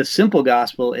the simple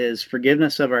gospel is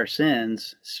forgiveness of our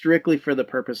sins strictly for the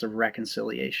purpose of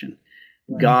reconciliation.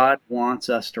 Right. God wants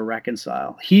us to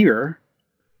reconcile here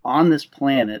on this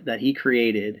planet that he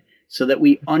created so that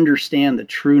we understand the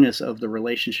trueness of the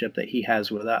relationship that he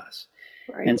has with us.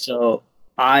 Right. And so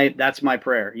that's my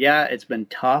prayer. Yeah, it's been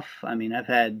tough. I mean,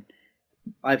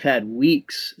 I've had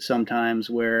weeks sometimes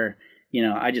where,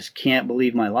 I just can't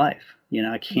believe my life.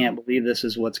 I can't believe this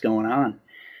is what's going on.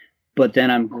 But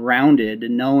then I'm grounded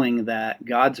knowing that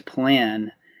God's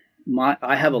plan,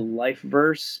 I have a life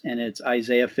verse, and it's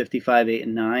Isaiah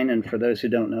 55:8-9. And for those who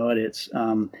don't know it, it's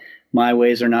my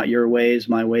ways are not your ways.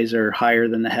 My ways are higher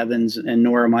than the heavens, and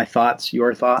nor are my thoughts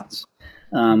your thoughts.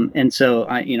 And so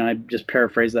I just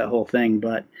paraphrase that whole thing,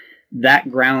 but that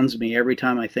grounds me every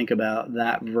time I think about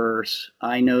that verse.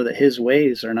 I know that his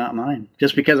ways are not mine,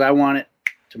 just because I want it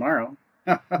tomorrow.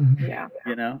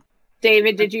 Yeah.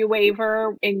 David, did you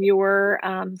waver in your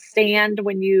stand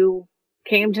when you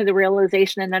came to the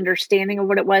realization and understanding of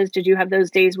what it was? Did you have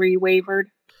those days where you wavered?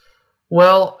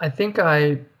 Well, I think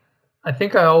I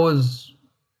always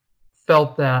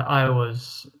felt that I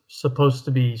was supposed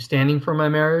to be standing for my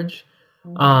marriage.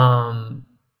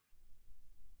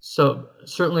 So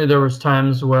certainly there was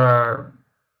times where,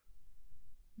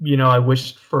 I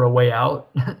wished for a way out.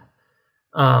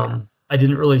 I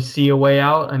didn't really see a way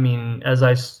out. I mean, as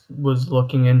I was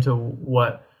looking into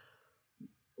what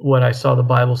I saw the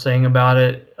Bible saying about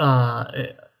it,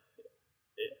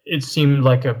 it seemed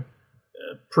like a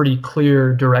pretty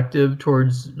clear directive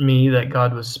towards me that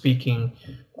God was speaking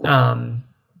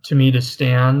to me to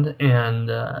stand,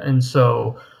 and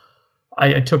so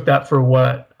I took that for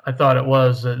what I thought it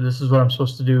was. This is what I'm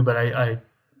supposed to do, but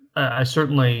I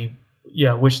certainly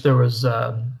wish there was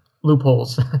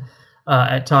loopholes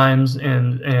at times,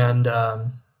 and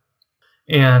there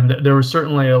was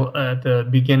certainly at the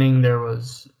beginning there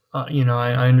was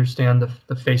I understand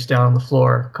the face down on the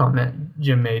floor comment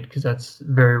Jim made, because that's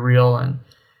very real,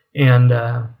 and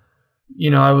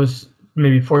I was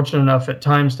maybe fortunate enough at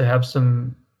times to have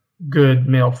some good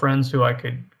male friends who I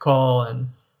could call, and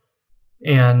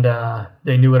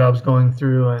they knew what I was going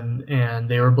through, and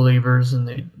they were believers, and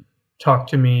they talked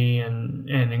to me and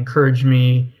encouraged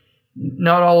me.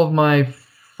 Not all of my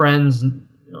friends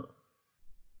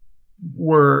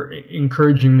were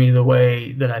encouraging me the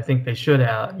way that I think they should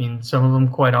have. I mean, some of them,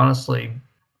 quite honestly,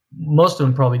 most of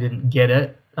them probably didn't get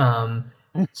it.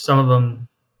 Some of them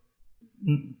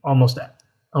almost,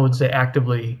 I would say,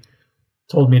 actively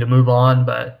told me to move on,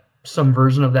 but some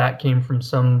version of that came from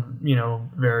some,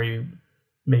 very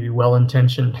maybe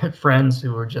well-intentioned friends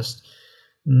who were just,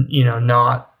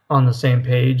 not on the same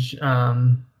page.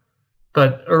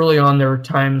 But early on, there were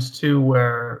times too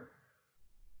where,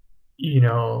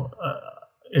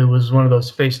 it was one of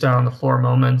those face down on the floor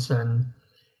moments, and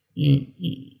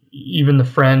even the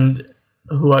friend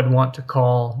who I'd want to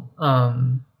call,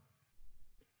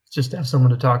 just to have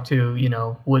someone to talk to,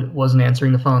 wasn't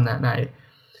answering the phone that night.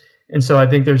 And so I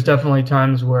think there's definitely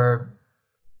times where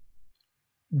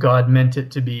God meant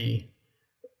it to be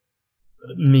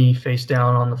me face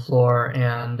down on the floor,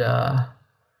 and I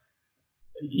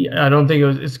don't think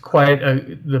it's quite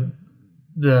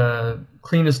the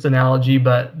cleanest analogy,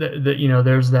 but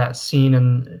there's that scene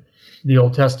in the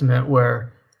Old Testament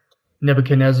where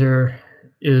Nebuchadnezzar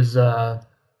is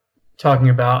talking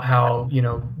about how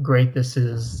great this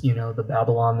is, the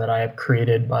Babylon that I have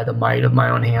created by the might of my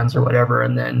own hands or whatever,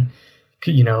 and then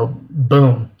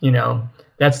boom,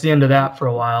 that's the end of that for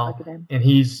a while, and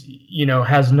he's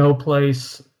has no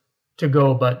place to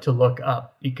go but to look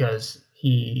up, because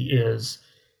he is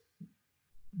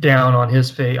down on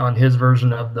his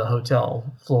version of the hotel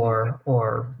floor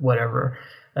or whatever,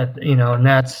 and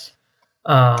that's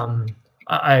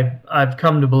I've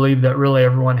come to believe that really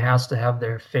everyone has to have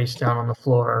their face down on the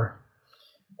floor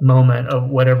moment of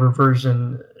whatever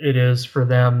version it is for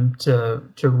them to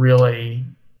really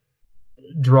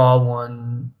draw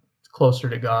one closer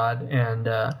to God, and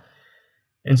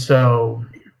so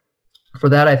for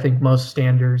that, I think most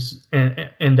standers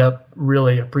end up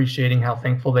really appreciating how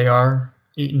thankful they are,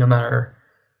 no matter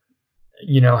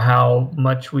how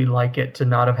much we like it to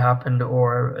not have happened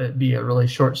or it be a really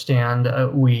short stand.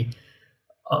 I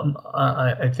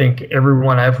think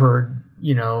everyone I've heard,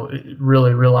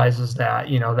 really realizes that,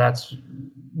 that's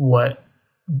what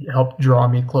helped draw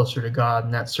me closer to God,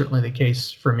 and that's certainly the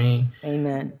case for me.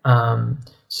 Amen.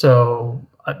 So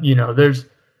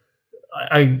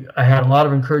I had a lot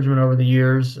of encouragement over the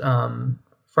years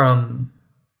from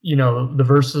the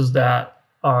verses that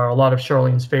are a lot of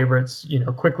Charlyne's favorites,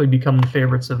 quickly become the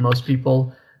favorites of most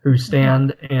people who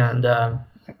stand and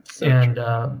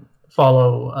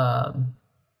follow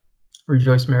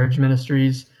Rejoice Marriage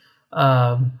Ministries.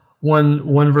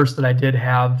 One verse that I did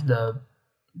have, the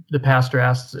pastor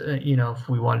asked, if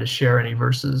we wanted to share any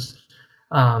verses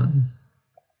when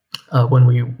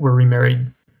we were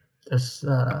remarried this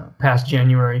past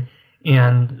January,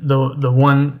 and the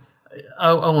one,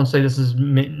 I won't say this is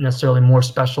necessarily more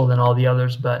special than all the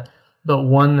others, but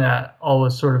one that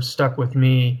always sort of stuck with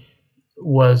me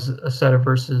was a set of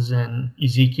verses in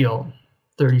Ezekiel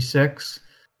 36,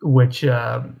 which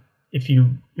if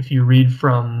you read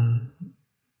from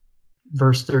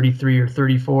verse 33 or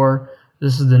 34,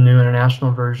 this is the New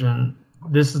International Version.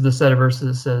 This is the set of verses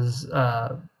that says,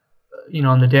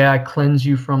 on the day I cleanse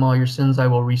you from all your sins, I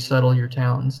will resettle your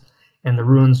towns, and the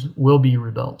ruins will be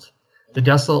rebuilt. The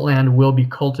desolate land will be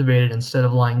cultivated instead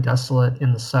of lying desolate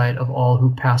in the sight of all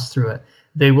who pass through it.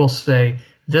 They will say,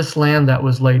 this land that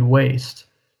was laid waste.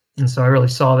 And so I really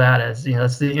saw that as,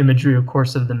 that's the imagery, of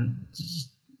course, of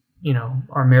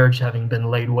our marriage having been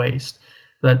laid waste.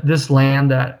 But this land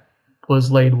that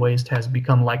was laid waste has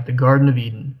become like the Garden of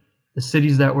Eden. The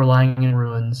cities that were lying in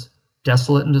ruins,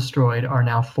 desolate and destroyed, are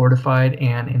now fortified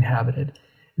and inhabited.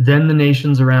 Then the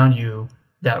nations around you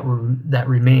that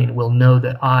remain will know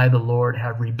that I, the Lord,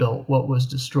 have rebuilt what was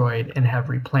destroyed and have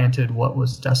replanted what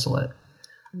was desolate.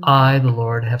 I, the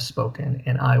Lord, have spoken,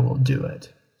 and I will do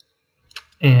it.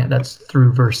 And that's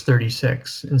through verse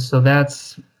 36. And so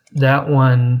that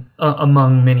one,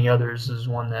 among many others, is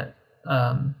one that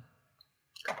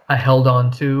I held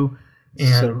on to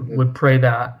and would pray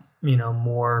that,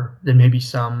 more than maybe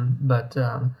some. But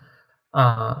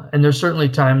and there's certainly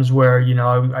times where,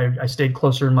 I stayed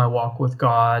closer in my walk with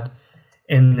God,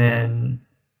 and then,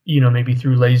 maybe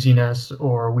through laziness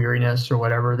or weariness or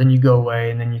whatever, then you go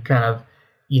away and then you kind of,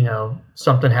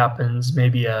 something happens,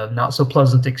 maybe a not so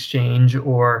pleasant exchange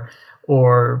or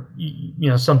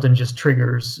something just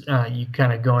triggers you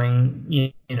kind of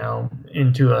going,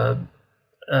 into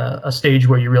a stage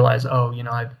where you realize,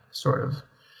 I've sort of,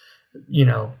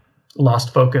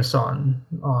 lost focus on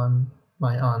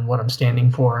what I'm standing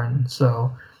for. And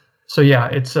so yeah,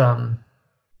 it's,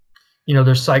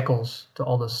 there's cycles to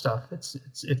all this stuff.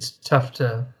 It's tough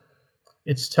to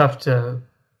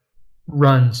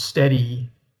run steady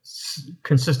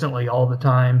consistently all the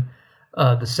time,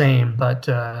 the same, but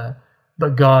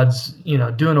God's,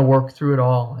 doing a work through it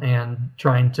all and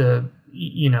trying to,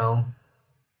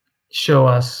 show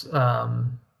us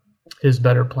his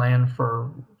better plan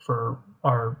for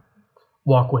our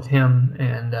walk with him.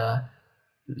 And,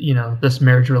 this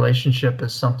marriage relationship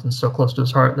is something so close to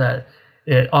his heart that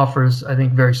it offers, I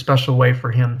think, very special way for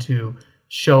him to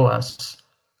show us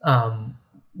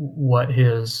what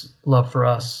his love for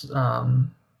us and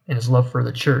his love for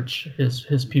the church,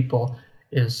 his people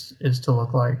is to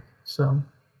look like. So,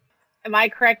 am I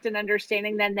correct in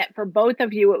understanding then that for both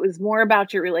of you, it was more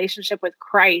about your relationship with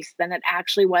Christ than it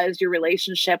actually was your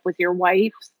relationship with your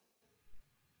wife?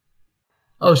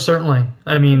 Oh, certainly.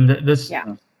 I mean,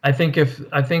 Yeah. I think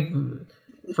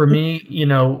for me,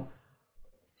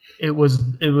 it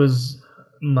was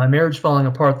my marriage falling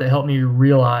apart that helped me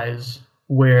realize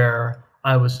where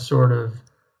I was sort of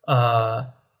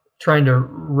trying to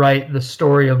write the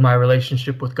story of my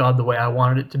relationship with God the way I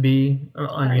wanted it to be,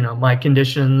 my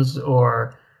conditions,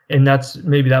 and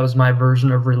that was my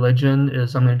version of religion,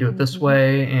 is I'm going to do it this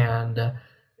way and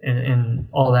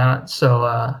all that.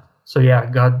 So yeah,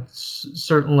 God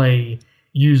certainly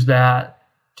used that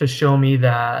to show me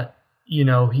that,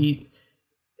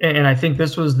 and I think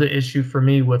this was the issue for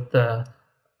me with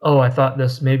I thought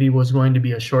this maybe was going to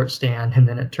be a short stand, and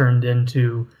then it turned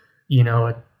into,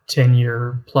 a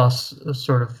 10-year plus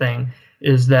sort of thing,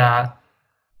 is that,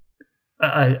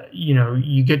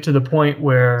 you get to the point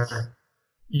where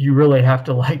you really have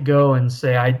to let go and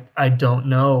say, I don't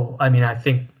know. I mean, I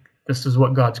think this is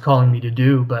what God's calling me to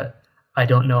do, but I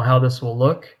don't know how this will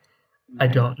look. I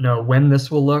don't know when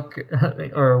this will look,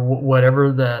 or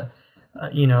whatever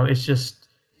it's just,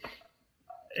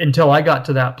 until I got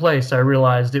to that place, I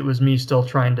realized it was me still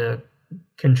trying to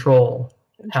control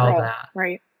how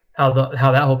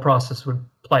that whole process would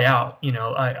play out.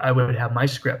 I would have my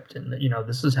script, and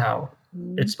this is how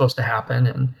it's supposed to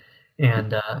happen.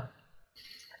 And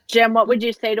Jim, what would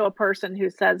you say to a person who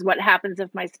says, what happens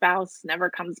if my spouse never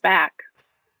comes back?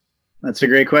 That's a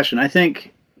great question. I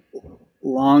think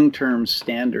long-term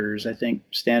standers,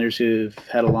 standers who've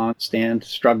had a long stand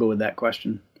struggle with that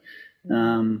question.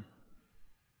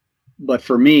 But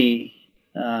for me,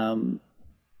 the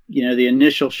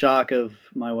initial shock of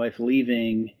my wife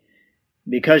leaving,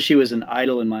 because she was an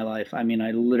idol in my life. I mean,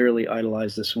 I literally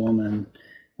idolized this woman.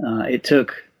 It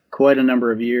took quite a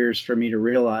number of years for me to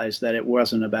realize that it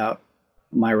wasn't about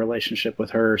my relationship with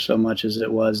her so much as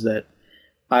it was that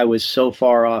I was so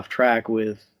far off track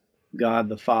with God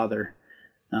the Father.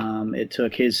 It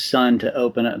took his son to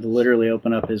literally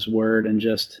open up his word and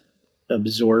just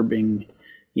absorbing,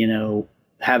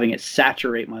 having it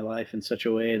saturate my life in such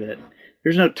a way that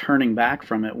there's no turning back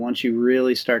from it once you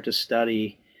really start to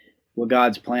study what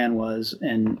God's plan was.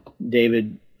 And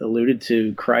David alluded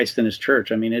to Christ and his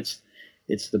church. I mean, it's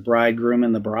the bridegroom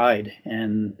and the bride,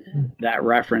 and that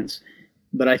reference.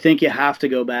 But I think you have to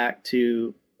go back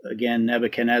to, again,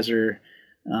 Nebuchadnezzar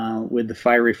with the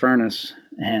fiery furnace,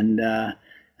 and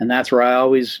that's where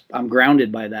I'm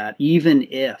grounded by that. Even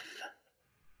if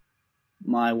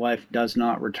my wife does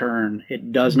not return,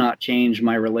 it does not change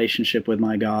my relationship with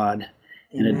my God,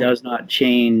 and it does not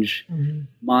change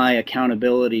my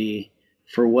accountability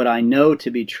for what I know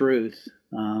to be truth,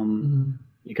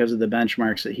 because of the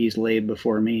benchmarks that he's laid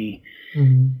before me.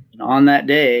 And on that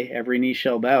day, every knee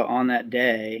shall bow. On that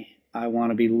day, I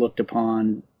want to be looked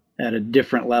upon at a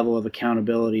different level of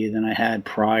accountability than I had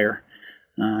prior,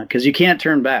 because you can't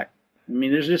turn back. I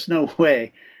mean, there's just no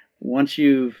way. Once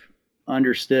you've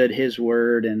understood his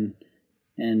word and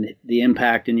the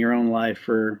impact in your own life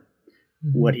for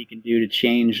what he can do to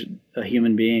change a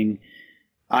human being,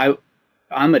 I'm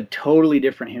a totally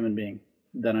different human being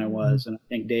than I was. And I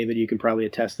think, David, you can probably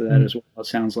attest to that as well, it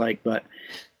sounds like. But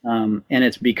and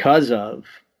it's because of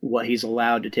what he's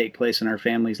allowed to take place in our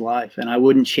family's life. And I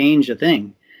wouldn't change a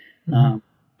thing.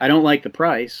 I don't like the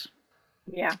price.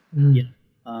 Yeah.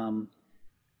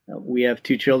 We have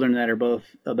 2 children that are both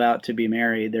about to be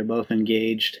married. They're both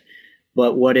engaged.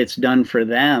 But what it's done for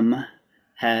them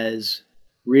has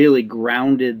really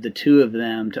grounded the 2 of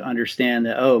them to understand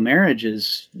that, marriage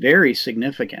is very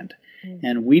significant.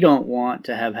 And we don't want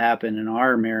to have happen in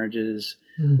our marriages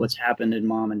what's happened in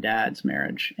mom and dad's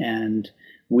marriage. And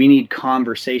we need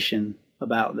conversation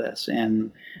about this.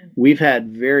 And we've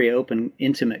had very open,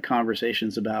 intimate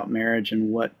conversations about marriage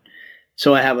and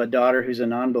so I have a daughter who's a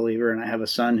non-believer, and I have a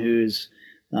son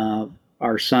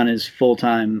our son is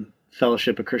full-time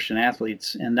Fellowship of Christian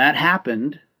Athletes. And that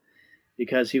happened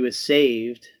because he was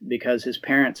saved because his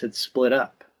parents had split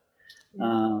up.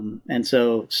 And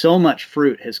so much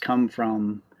fruit has come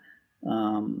from,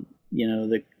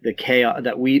 the chaos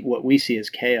that what we see as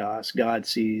chaos, God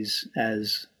sees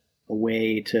as a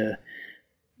way to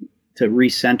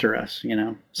recenter us,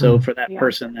 So for that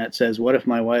person that says, what if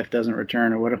my wife doesn't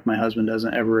return, or what if my husband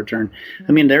doesn't ever return?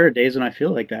 I mean, there are days when I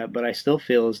feel like that, but I still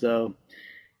feel as though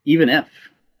even if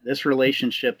this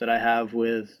relationship that I have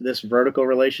with this vertical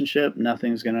relationship,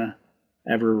 nothing's going to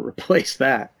ever replace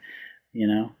that,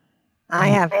 I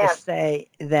have to say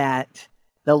that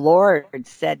the Lord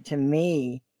said to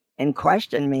me and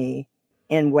questioned me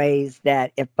in ways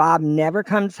that if Bob never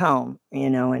comes home,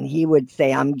 and he would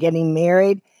say, I'm getting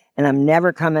married and I'm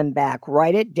never coming back,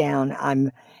 write it down.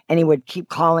 And he would keep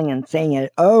calling and saying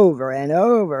it over and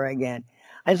over again.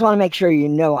 I just want to make sure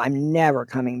I'm never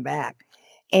coming back.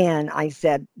 And I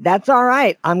said, that's all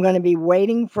right. I'm going to be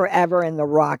waiting forever in the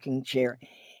rocking chair.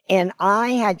 And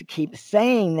I had to keep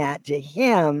saying that to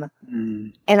him.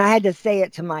 And I had to say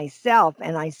it to myself.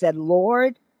 And I said,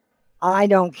 Lord, I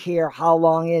don't care how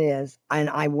long it is. And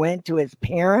I went to his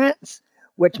parents,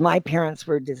 which my parents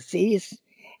were deceased.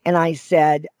 And I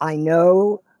said, I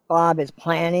know Bob is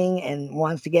planning and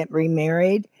wants to get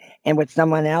remarried and with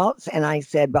someone else. And I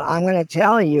said, but I'm going to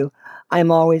tell you, I'm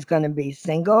always going to be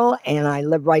single. And I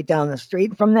live right down the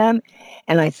street from them.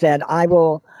 And I said, I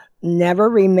will never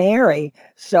remarry.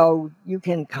 So you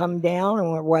can come down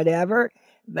or whatever.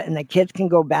 And the kids can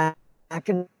go back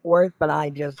and forth. But I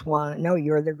just want to know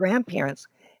you're the grandparents.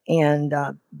 And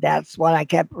that's what I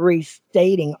kept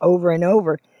restating over and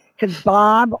over. Because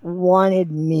Bob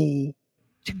wanted me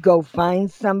to go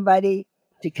find somebody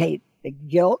to take the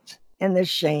guilt and the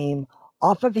shame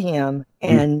off of him,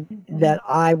 and that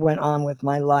I went on with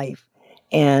my life.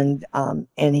 And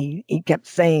he kept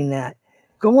saying that,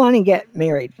 go on and get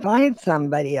married, find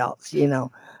somebody else, you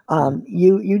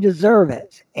deserve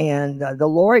it. And the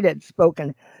Lord had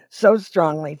spoken so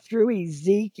strongly through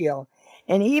Ezekiel,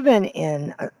 and even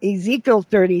in Ezekiel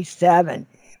 37,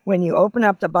 when you open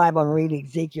up the Bible and read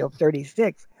Ezekiel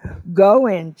 36, go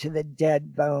into the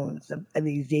dead bones of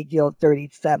Ezekiel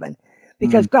 37,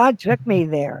 because God took me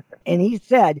there and he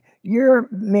said, your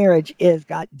marriage is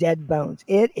got dead bones.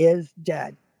 It is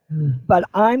dead, but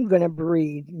I'm going to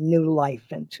breathe new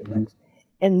life into it.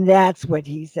 And that's what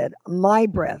he said. My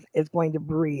breath is going to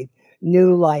breathe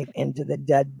new life into the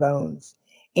dead bones.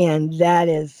 And that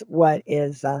is what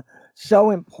is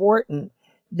so important,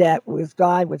 that was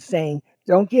God was saying,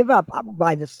 don't give up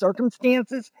by the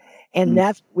circumstances. And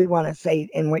that's what we want to say,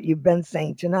 and what you've been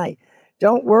saying tonight.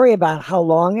 Don't worry about how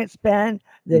long it's been,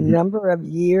 the number of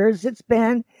years it's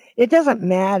been. It doesn't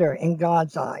matter in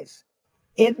God's eyes.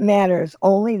 It matters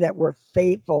only that we're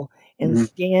faithful in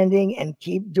standing and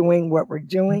keep doing what we're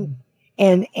doing.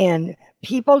 And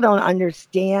people don't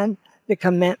understand the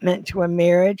commitment to a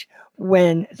marriage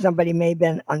when somebody may have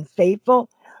been unfaithful,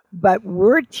 but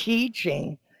we're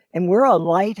teaching, and we're a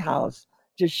lighthouse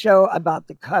to show about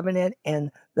the covenant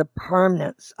and the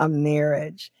permanence of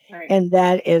marriage. Right. And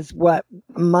that is what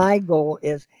my goal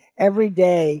is every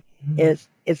day, is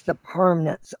it's the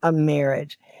permanence of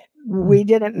marriage. We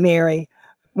didn't marry.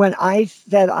 When I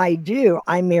said I do,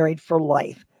 I married for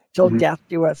life, till death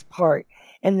do us part.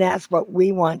 And that's what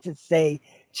we want to say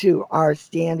to our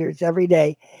standards every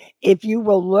day. If you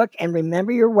will look and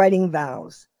remember your wedding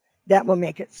vows, that will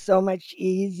make it so much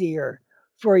easier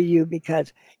for you,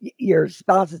 because your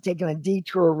spouse is taking a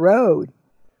detour road,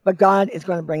 but God is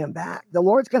going to bring them back. The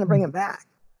Lord's going to bring them back.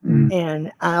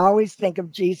 And I always think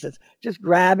of Jesus just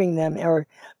grabbing them, or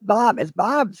Bob, as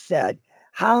Bob said,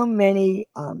 how many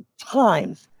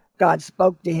times God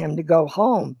spoke to him to go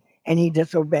home and he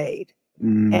disobeyed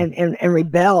and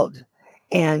rebelled.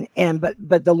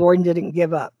 But the Lord didn't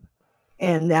give up.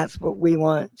 And that's what we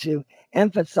want to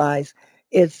emphasize,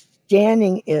 is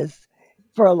standing is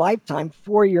for a lifetime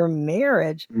for your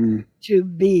marriage to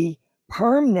be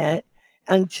permanent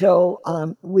until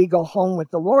we go home with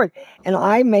the Lord. And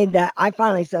I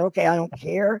finally said, okay, I don't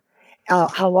care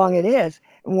how long it is.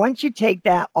 And once you take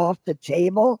that off the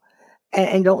table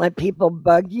and don't let people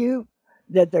bug you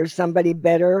that there's somebody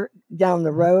better down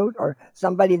the road or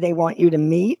somebody they want you to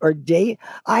meet or date.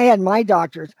 I had my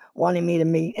doctors wanting me to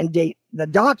meet and date the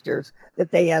doctors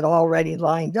that they had already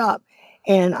lined up.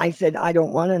 And I said, I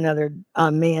don't want another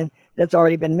man that's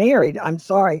already been married. I'm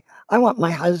sorry. I want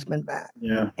my husband back.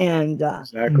 Yeah. And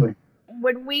exactly.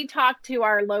 When we talk to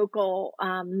our local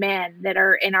men that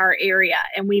are in our area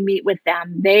and we meet with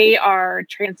them, they are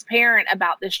transparent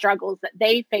about the struggles that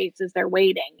they face as they're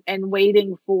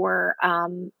waiting for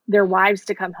their wives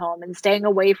to come home, and staying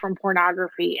away from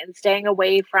pornography and staying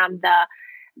away from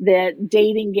the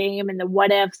dating game and the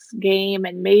what ifs game.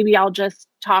 And maybe I'll just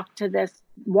talk to this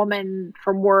woman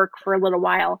from work for a little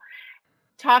while.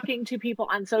 Talking to people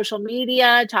on social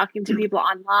media, talking to people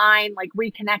online, like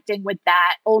reconnecting with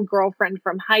that old girlfriend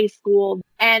from high school.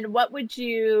 And what would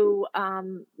you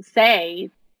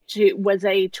say was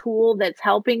a tool that's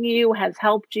helping you, has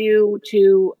helped you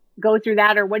to go through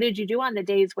that? Or what did you do on the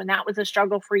days when that was a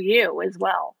struggle for you as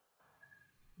well?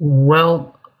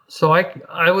 Well, so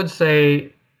I would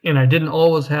say, and I didn't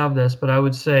always have this, but I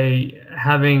would say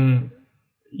having,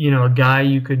 a guy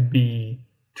you could be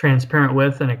transparent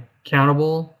with and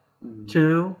accountable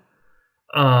to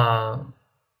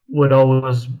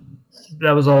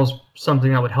that was always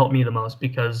something that would help me the most,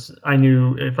 because I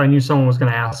knew if I knew someone was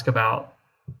going to ask about,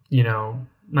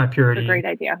 my purity, That's a great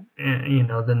idea.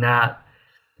 Then that,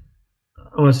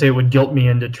 I want to say it would guilt me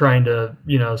into trying to,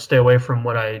 stay away from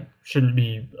what I shouldn't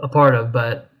be a part of,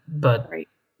 but right.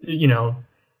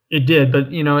 It did, but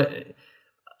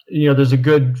there's a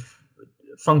good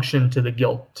function to the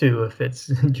guilt too, if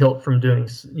it's guilt from doing,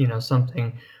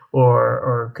 something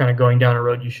or kind of going down a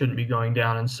road you shouldn't be going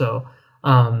down. And so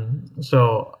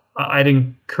I'd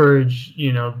encourage,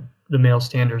 the male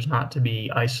standards not to be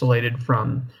isolated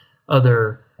from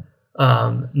other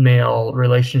male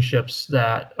relationships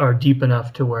that are deep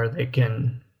enough to where they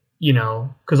can,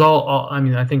 because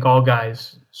I think all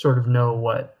guys sort of know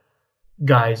what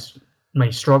guys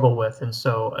may struggle with. And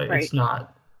so right. It's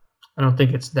not, I don't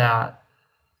think it's that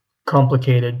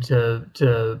complicated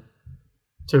to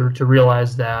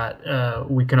realize that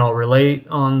we can all relate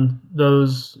on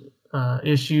those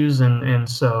issues. And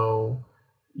so,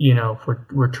 if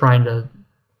we're trying to,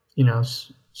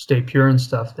 stay pure and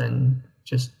stuff, then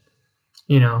just,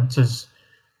 it's as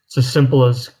simple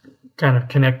as kind of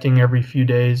connecting every few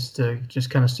days to just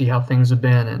kind of see how things have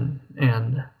been.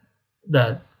 And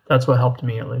that's what helped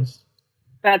me, at least.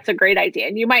 That's a great idea.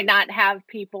 And you might not have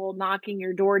people knocking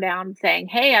your door down saying,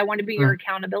 hey, I want to be your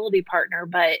accountability partner.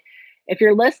 But if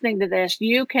you're listening to this,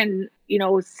 you can,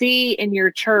 see in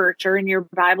your church or in your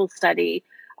Bible study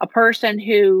a person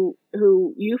who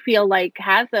you feel like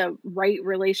has a right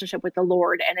relationship with the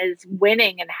Lord and is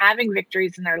winning and having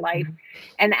victories in their life,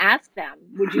 and ask them,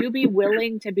 would you be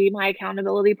willing to be my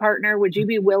accountability partner? Would you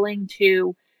be willing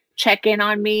to check in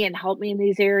on me and help me in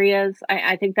these areas?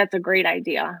 I think that's a great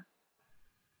idea.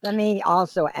 Let me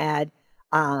also add,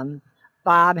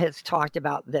 Bob has talked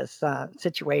about this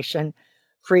situation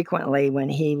frequently when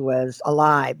he was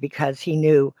alive, because he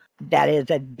knew that is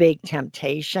a big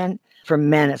temptation for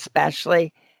men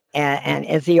especially. And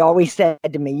as he always said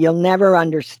to me, you'll never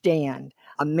understand.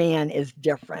 A man is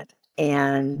different.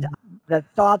 And the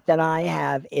thought that I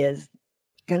have is,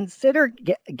 consider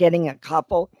getting a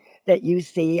couple that you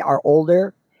see are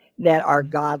older, that are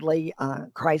godly,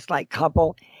 Christ-like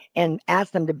couple, and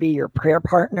ask them to be your prayer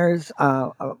partners,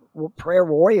 prayer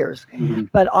warriors. Mm-hmm.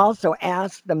 But also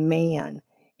ask the man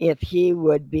if he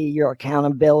would be your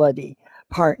accountability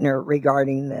partner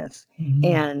regarding this.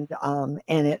 Mm-hmm.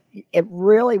 And it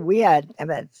really, we have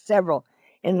had several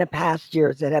in the past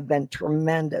years that have been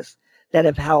tremendous, that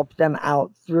have helped them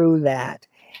out through that.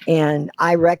 And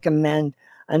I recommend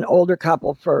an older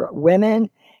couple for women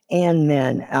and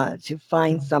men to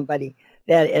find somebody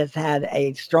that has had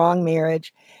a strong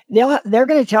marriage. They're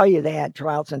going to tell you they had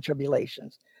trials and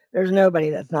tribulations. There's nobody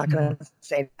that's not going to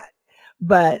say that,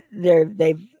 but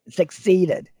they've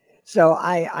succeeded. So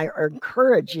I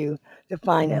encourage you to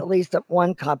find at least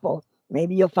one couple.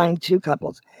 Maybe you'll find two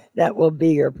couples that will be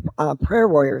your prayer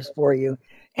warriors for you,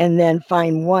 and then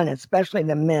find one, especially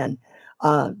the men,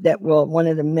 one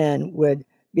of the men would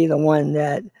be the one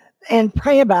that, and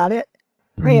pray about it.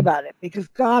 Pray about it, because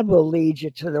God will lead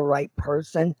you to the right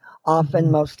person,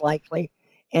 often, most likely,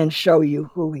 and show you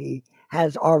who he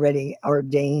has already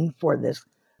ordained for this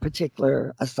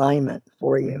particular assignment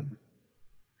for you.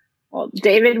 Well,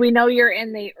 David, we know you're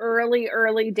in the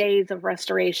early days of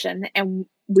restoration, and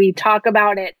we talk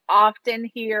about it often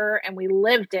here, and we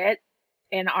lived it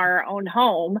in our own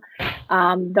home.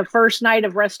 The first night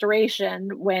of restoration,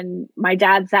 when my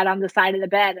dad sat on the side of the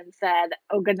bed and said,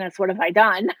 oh goodness, what have I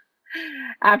done?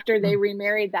 After they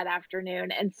remarried that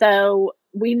afternoon. And so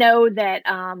we know that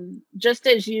just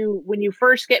as when you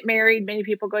first get married, many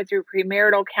people go through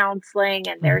premarital counseling,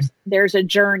 and there's a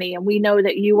journey, and we know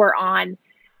that you are on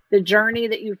the journey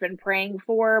that you've been praying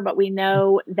for, but we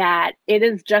know that it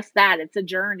is just that. It's a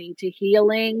journey to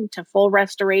healing, to full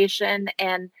restoration.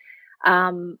 And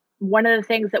one of the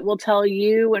things that we'll tell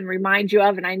you and remind you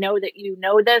of, and I know that you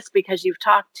know this because you've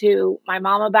talked to my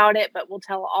mom about it, but we'll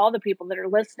tell all the people that are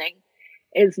listening,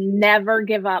 is never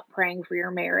give up praying for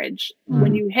your marriage.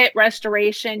 When you hit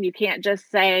restoration, you can't just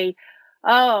say,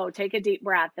 oh, take a deep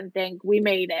breath and think we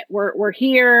made it. We're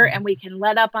here, and we can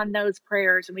let up on those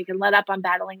prayers, and we can let up on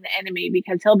battling the enemy,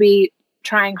 because he'll be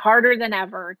trying harder than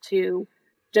ever to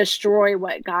destroy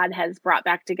what God has brought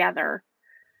back together.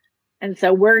 And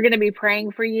so we're going to be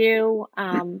praying for you.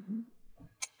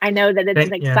 I know that it's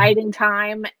an exciting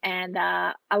time and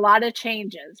a lot of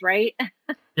changes, right?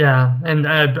 Yeah, and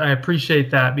I appreciate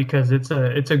that, because it's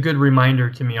a good reminder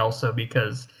to me also,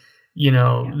 because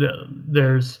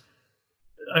there's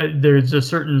a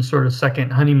certain sort of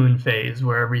second honeymoon phase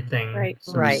where everything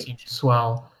sort of seems to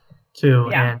swell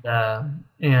too,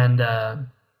 and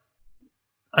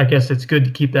I guess it's good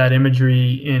to keep that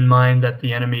imagery in mind, that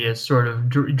the enemy is sort of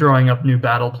drawing up new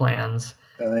battle plans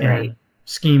and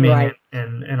scheming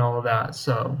and all of that.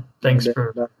 So thanks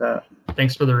for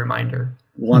the reminder.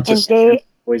 Once a stander,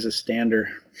 always a stander.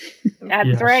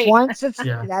 That's right.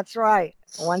 That's right.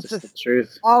 Once the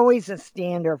truth. Always a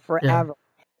stander forever.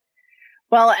 Yeah.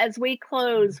 Well, as we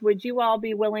close, would you all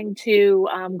be willing to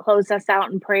close us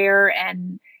out in prayer?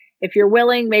 And if you're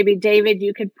willing, maybe David,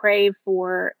 you could pray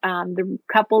for the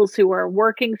couples who are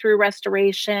working through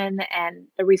restoration and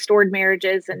the restored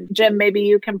marriages. And Jim, maybe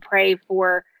you can pray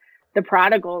for the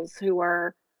prodigals who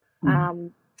are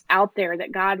out there,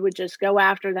 that God would just go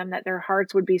after them, that their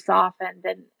hearts would be softened,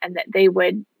 and that they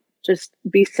would just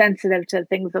be sensitive to the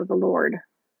things of the Lord.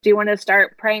 Do you want to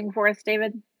start praying for us,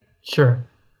 David? Sure.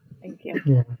 Thank you.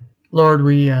 Yeah. Lord,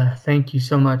 we thank you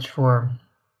so much for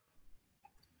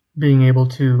being able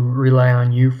to rely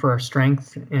on you for our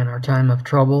strength in our time of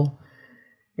trouble.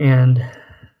 And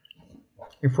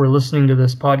if we're listening to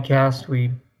this podcast,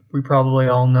 we probably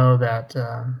all know that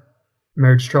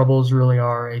marriage troubles really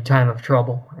are a time of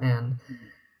trouble. And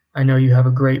I know you have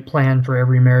a great plan for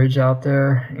every marriage out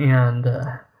there. And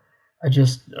I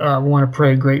just want to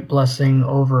pray a great blessing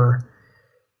over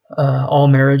all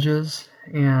marriages.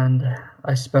 And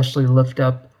I especially lift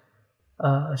up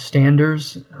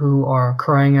standers who are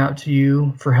crying out to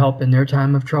you for help in their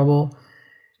time of trouble.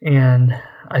 And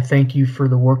I thank you for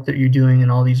the work that you're doing in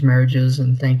all these marriages,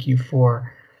 and thank you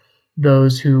for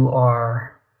those who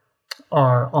are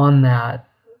on that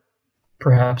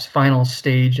perhaps final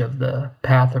stage of the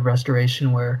path of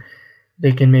restoration, where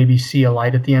they can maybe see a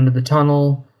light at the end of the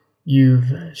tunnel.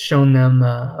 You've shown them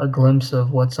a glimpse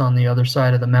of what's on the other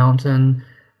side of the mountain.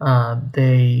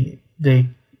 They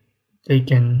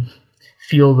can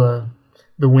feel the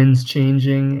winds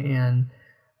changing, and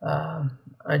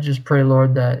I just pray,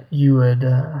 Lord, that you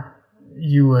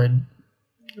would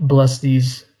bless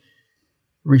these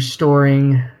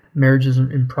restoring marriages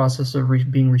in process of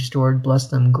being restored. Bless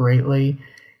them greatly,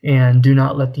 and do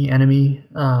not let the enemy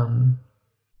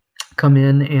come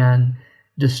in and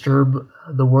disturb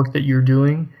the work that you're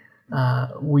doing.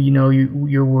 We know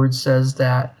your word says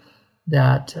that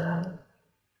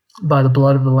by the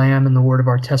blood of the Lamb and the word of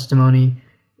our testimony,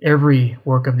 every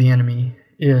work of the enemy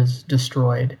is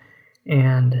destroyed.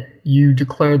 And you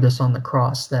declared this on the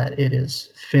cross, that it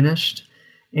is finished.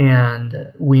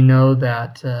 And we know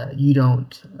that you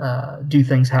don't do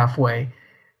things halfway.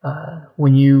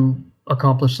 When you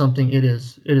accomplish something, it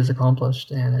is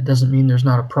accomplished. And it doesn't mean there's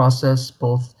not a process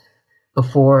both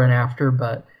before and after,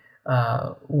 but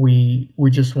we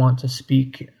just want to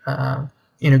speak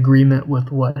in agreement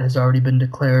with what has already been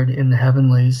declared in the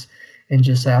heavenlies, and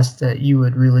just ask that you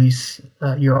would release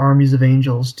your armies of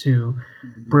angels to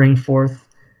bring forth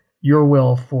your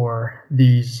will for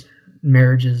these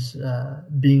marriages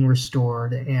being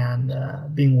restored and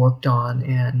being worked on,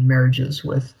 and marriages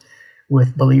with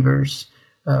believers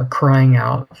crying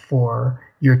out for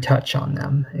your touch on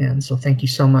them. And so thank you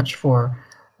so much for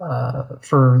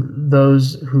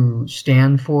those who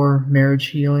stand for marriage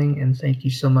healing, and thank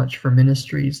you so much for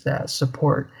ministries that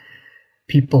support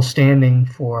people standing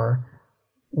for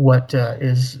what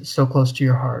is so close to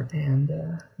your heart. And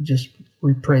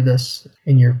we pray this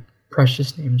in your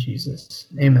precious name, Jesus.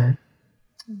 Amen.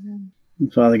 Mm-hmm.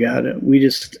 Father God, we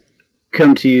just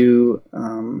come to you.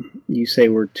 You say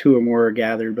where two or more are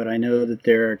gathered, but I know that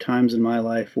there are times in my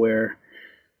life where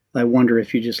I wonder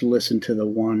if you just listen to the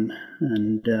one,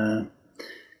 and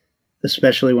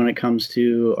especially when it comes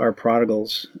to our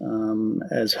prodigals.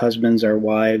 As husbands, our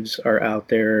wives are out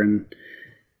there, and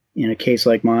in a case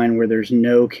like mine where there's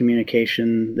no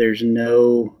communication, there's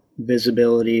no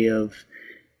visibility of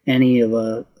any of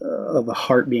a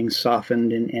heart being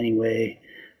softened in any way.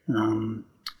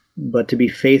 But to be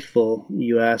faithful,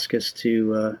 you ask us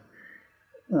to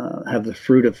have the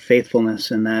fruit of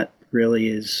faithfulness, and that really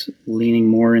is leaning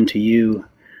more into you.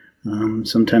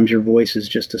 Sometimes your voice is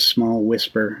just a small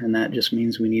whisper, and that just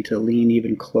means we need to lean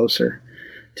even closer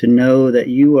to know that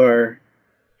you are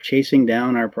chasing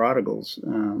down our prodigals.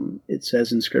 It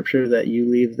says in Scripture that you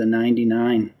leave the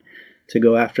 99 to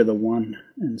go after the one.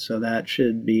 And so that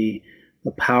should be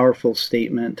a powerful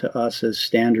statement to us as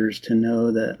standers, to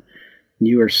know that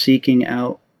you are seeking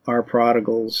out our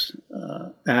prodigals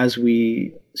as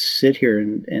we sit here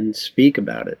and speak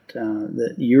about it,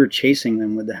 that you're chasing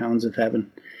them with the hounds of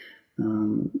heaven.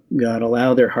 God,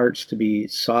 allow their hearts to be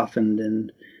softened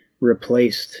and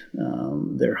replaced,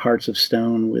 their hearts of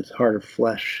stone with heart of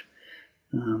flesh.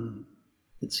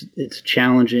 It's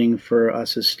challenging for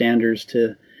us as standers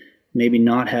to maybe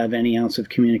not have any ounce of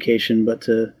communication, but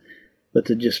to but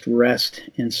to just rest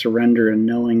and surrender and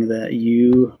knowing that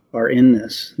you are in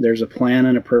this. There's a plan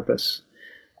and a purpose.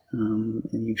 And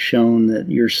you've shown that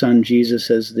your son Jesus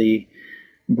as the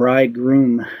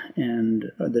bridegroom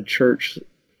and the church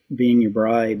being your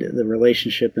bride, the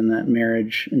relationship in that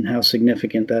marriage and how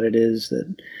significant that it is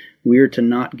that we are to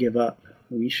not give up.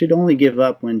 We should only give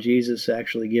up when Jesus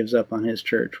actually gives up on his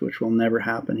church, which will never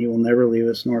happen. He will never leave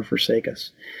us nor forsake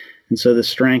us. And so the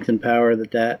strength and power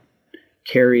that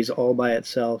carries all by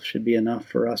itself should be enough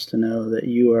for us to know that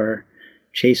you are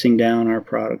chasing down our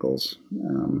prodigals.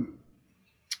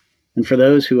 And for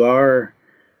those who are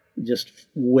just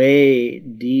way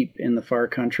deep in the far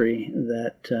country,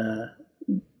 that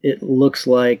it looks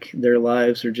like their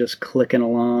lives are just clicking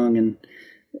along and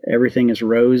everything is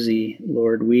rosy,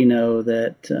 Lord, we know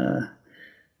that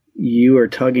you are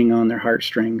tugging on their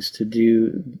heartstrings to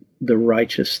do the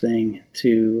righteous thing,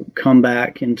 to come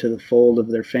back into the fold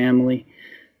of their family,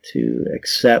 to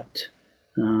accept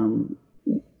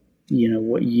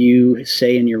what you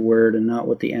say in your word and not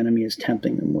what the enemy is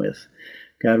tempting them with.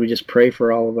 God, we just pray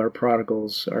for all of our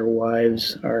prodigals, our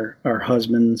wives, our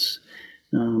husbands,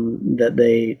 that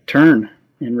they turn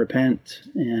and repent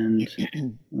and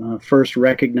first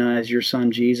recognize your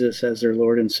son Jesus as their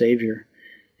Lord and Savior.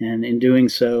 And in doing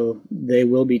so, they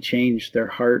will be changed. Their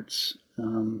hearts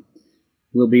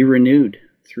will be renewed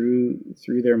through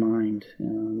their mind.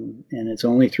 And it's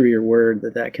only through your word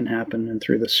that can happen, and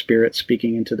through the Spirit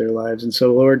speaking into their lives. And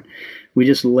so, Lord, we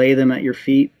just lay them at your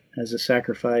feet as a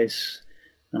sacrifice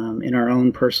in our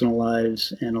own personal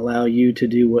lives, and allow you to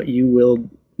do what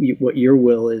your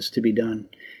will is to be done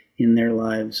in their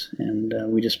lives. And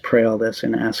we just pray all this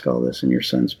and ask all this in your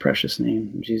son's precious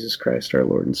name, Jesus Christ, our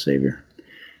Lord and Savior.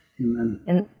 Amen.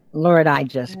 And Lord, I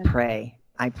just pray.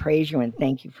 I praise you and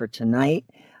thank you for tonight.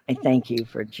 I thank you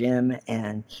for Jim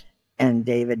and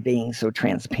David being so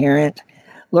transparent.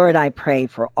 Lord, I pray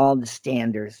for all the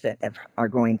standers that are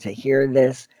going to hear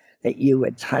this, that you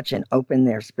would touch and open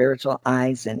their spiritual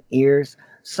eyes and ears,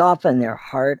 soften their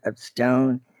heart of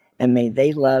stone, and may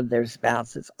they love their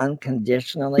spouses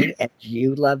unconditionally as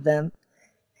you love them.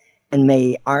 And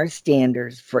may our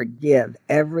standers forgive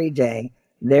every day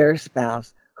their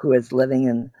spouse who is living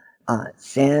in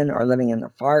sin or living in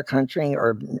the far country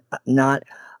or not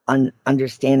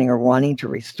understanding or wanting to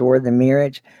restore the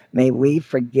marriage. May we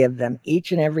forgive them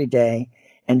each and every day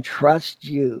and trust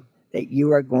you that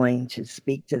you are going to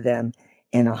speak to them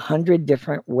in 100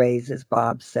 different ways, as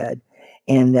Bob said,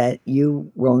 and that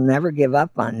you will never give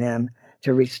up on them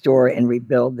to restore and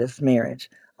rebuild this marriage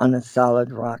on the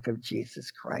solid rock of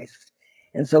Jesus Christ.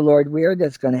 And so, Lord, we are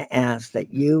just going to ask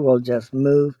that you will just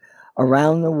move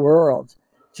around the world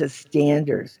to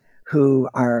standers who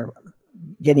are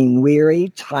getting weary,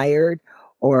 tired,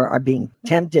 or are being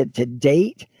tempted to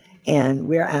date. And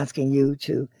we're asking you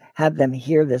to have them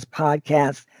hear this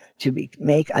podcast, to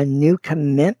make a new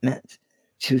commitment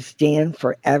to stand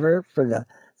forever for the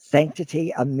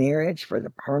sanctity of marriage, for the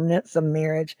permanence of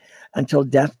marriage, until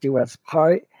death do us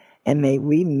part. And may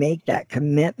we make that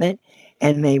commitment,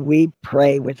 and may we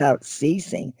pray without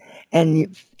ceasing. And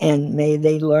may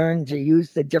they learn to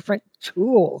use the different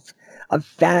tools of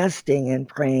fasting and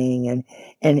praying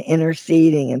and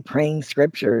interceding and praying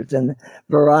scriptures and the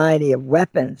variety of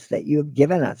weapons that you have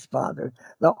given us, Father.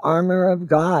 The armor of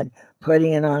God,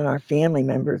 putting it on our family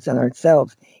members and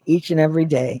ourselves each and every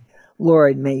day.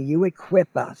 Lord, may you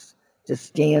equip us to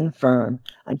stand firm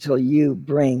until you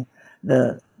bring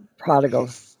the prodigal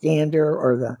stander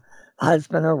or the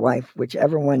husband or wife,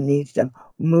 whichever one needs to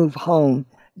move home,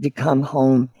 to come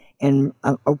home and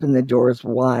open the doors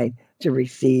wide to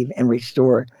receive and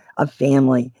restore a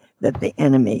family that the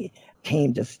enemy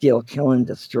came to steal, kill, and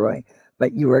destroy.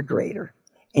 But you are greater,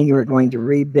 and you are going to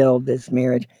rebuild this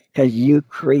marriage because you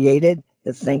created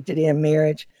the sanctity of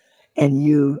marriage,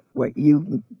 and what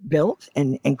you built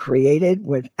and created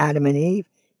with Adam and Eve,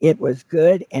 it was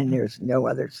good, and there's no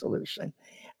other solution.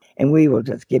 And we will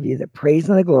just give you the praise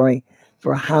and the glory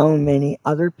for how many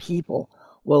other people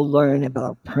will learn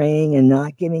about praying and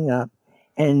not giving up.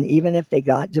 And even if they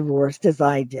got divorced, as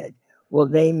I did, will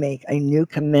they make a new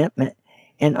commitment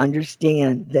and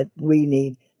understand that we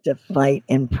need to fight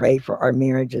and pray for our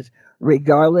marriages,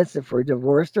 regardless if we're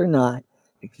divorced or not,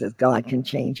 because God can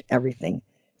change everything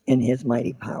in his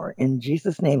mighty power. In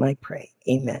Jesus' name I pray.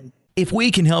 Amen. If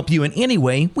we can help you in any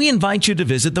way, we invite you to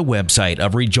visit the website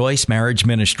of Rejoice Marriage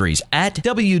Ministries at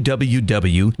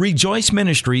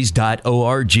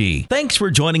www.rejoiceministries.org. Thanks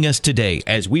for joining us today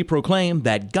as we proclaim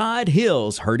that God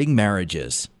heals hurting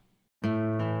marriages.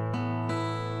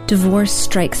 Divorce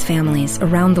strikes families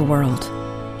around the world,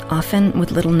 often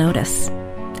with little notice.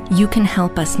 you can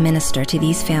help us minister to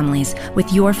these families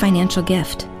with your financial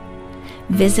gift.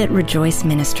 Visit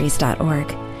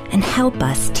rejoiceministries.org and help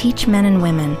us teach men and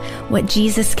women what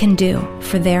Jesus can do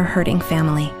for their hurting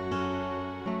family.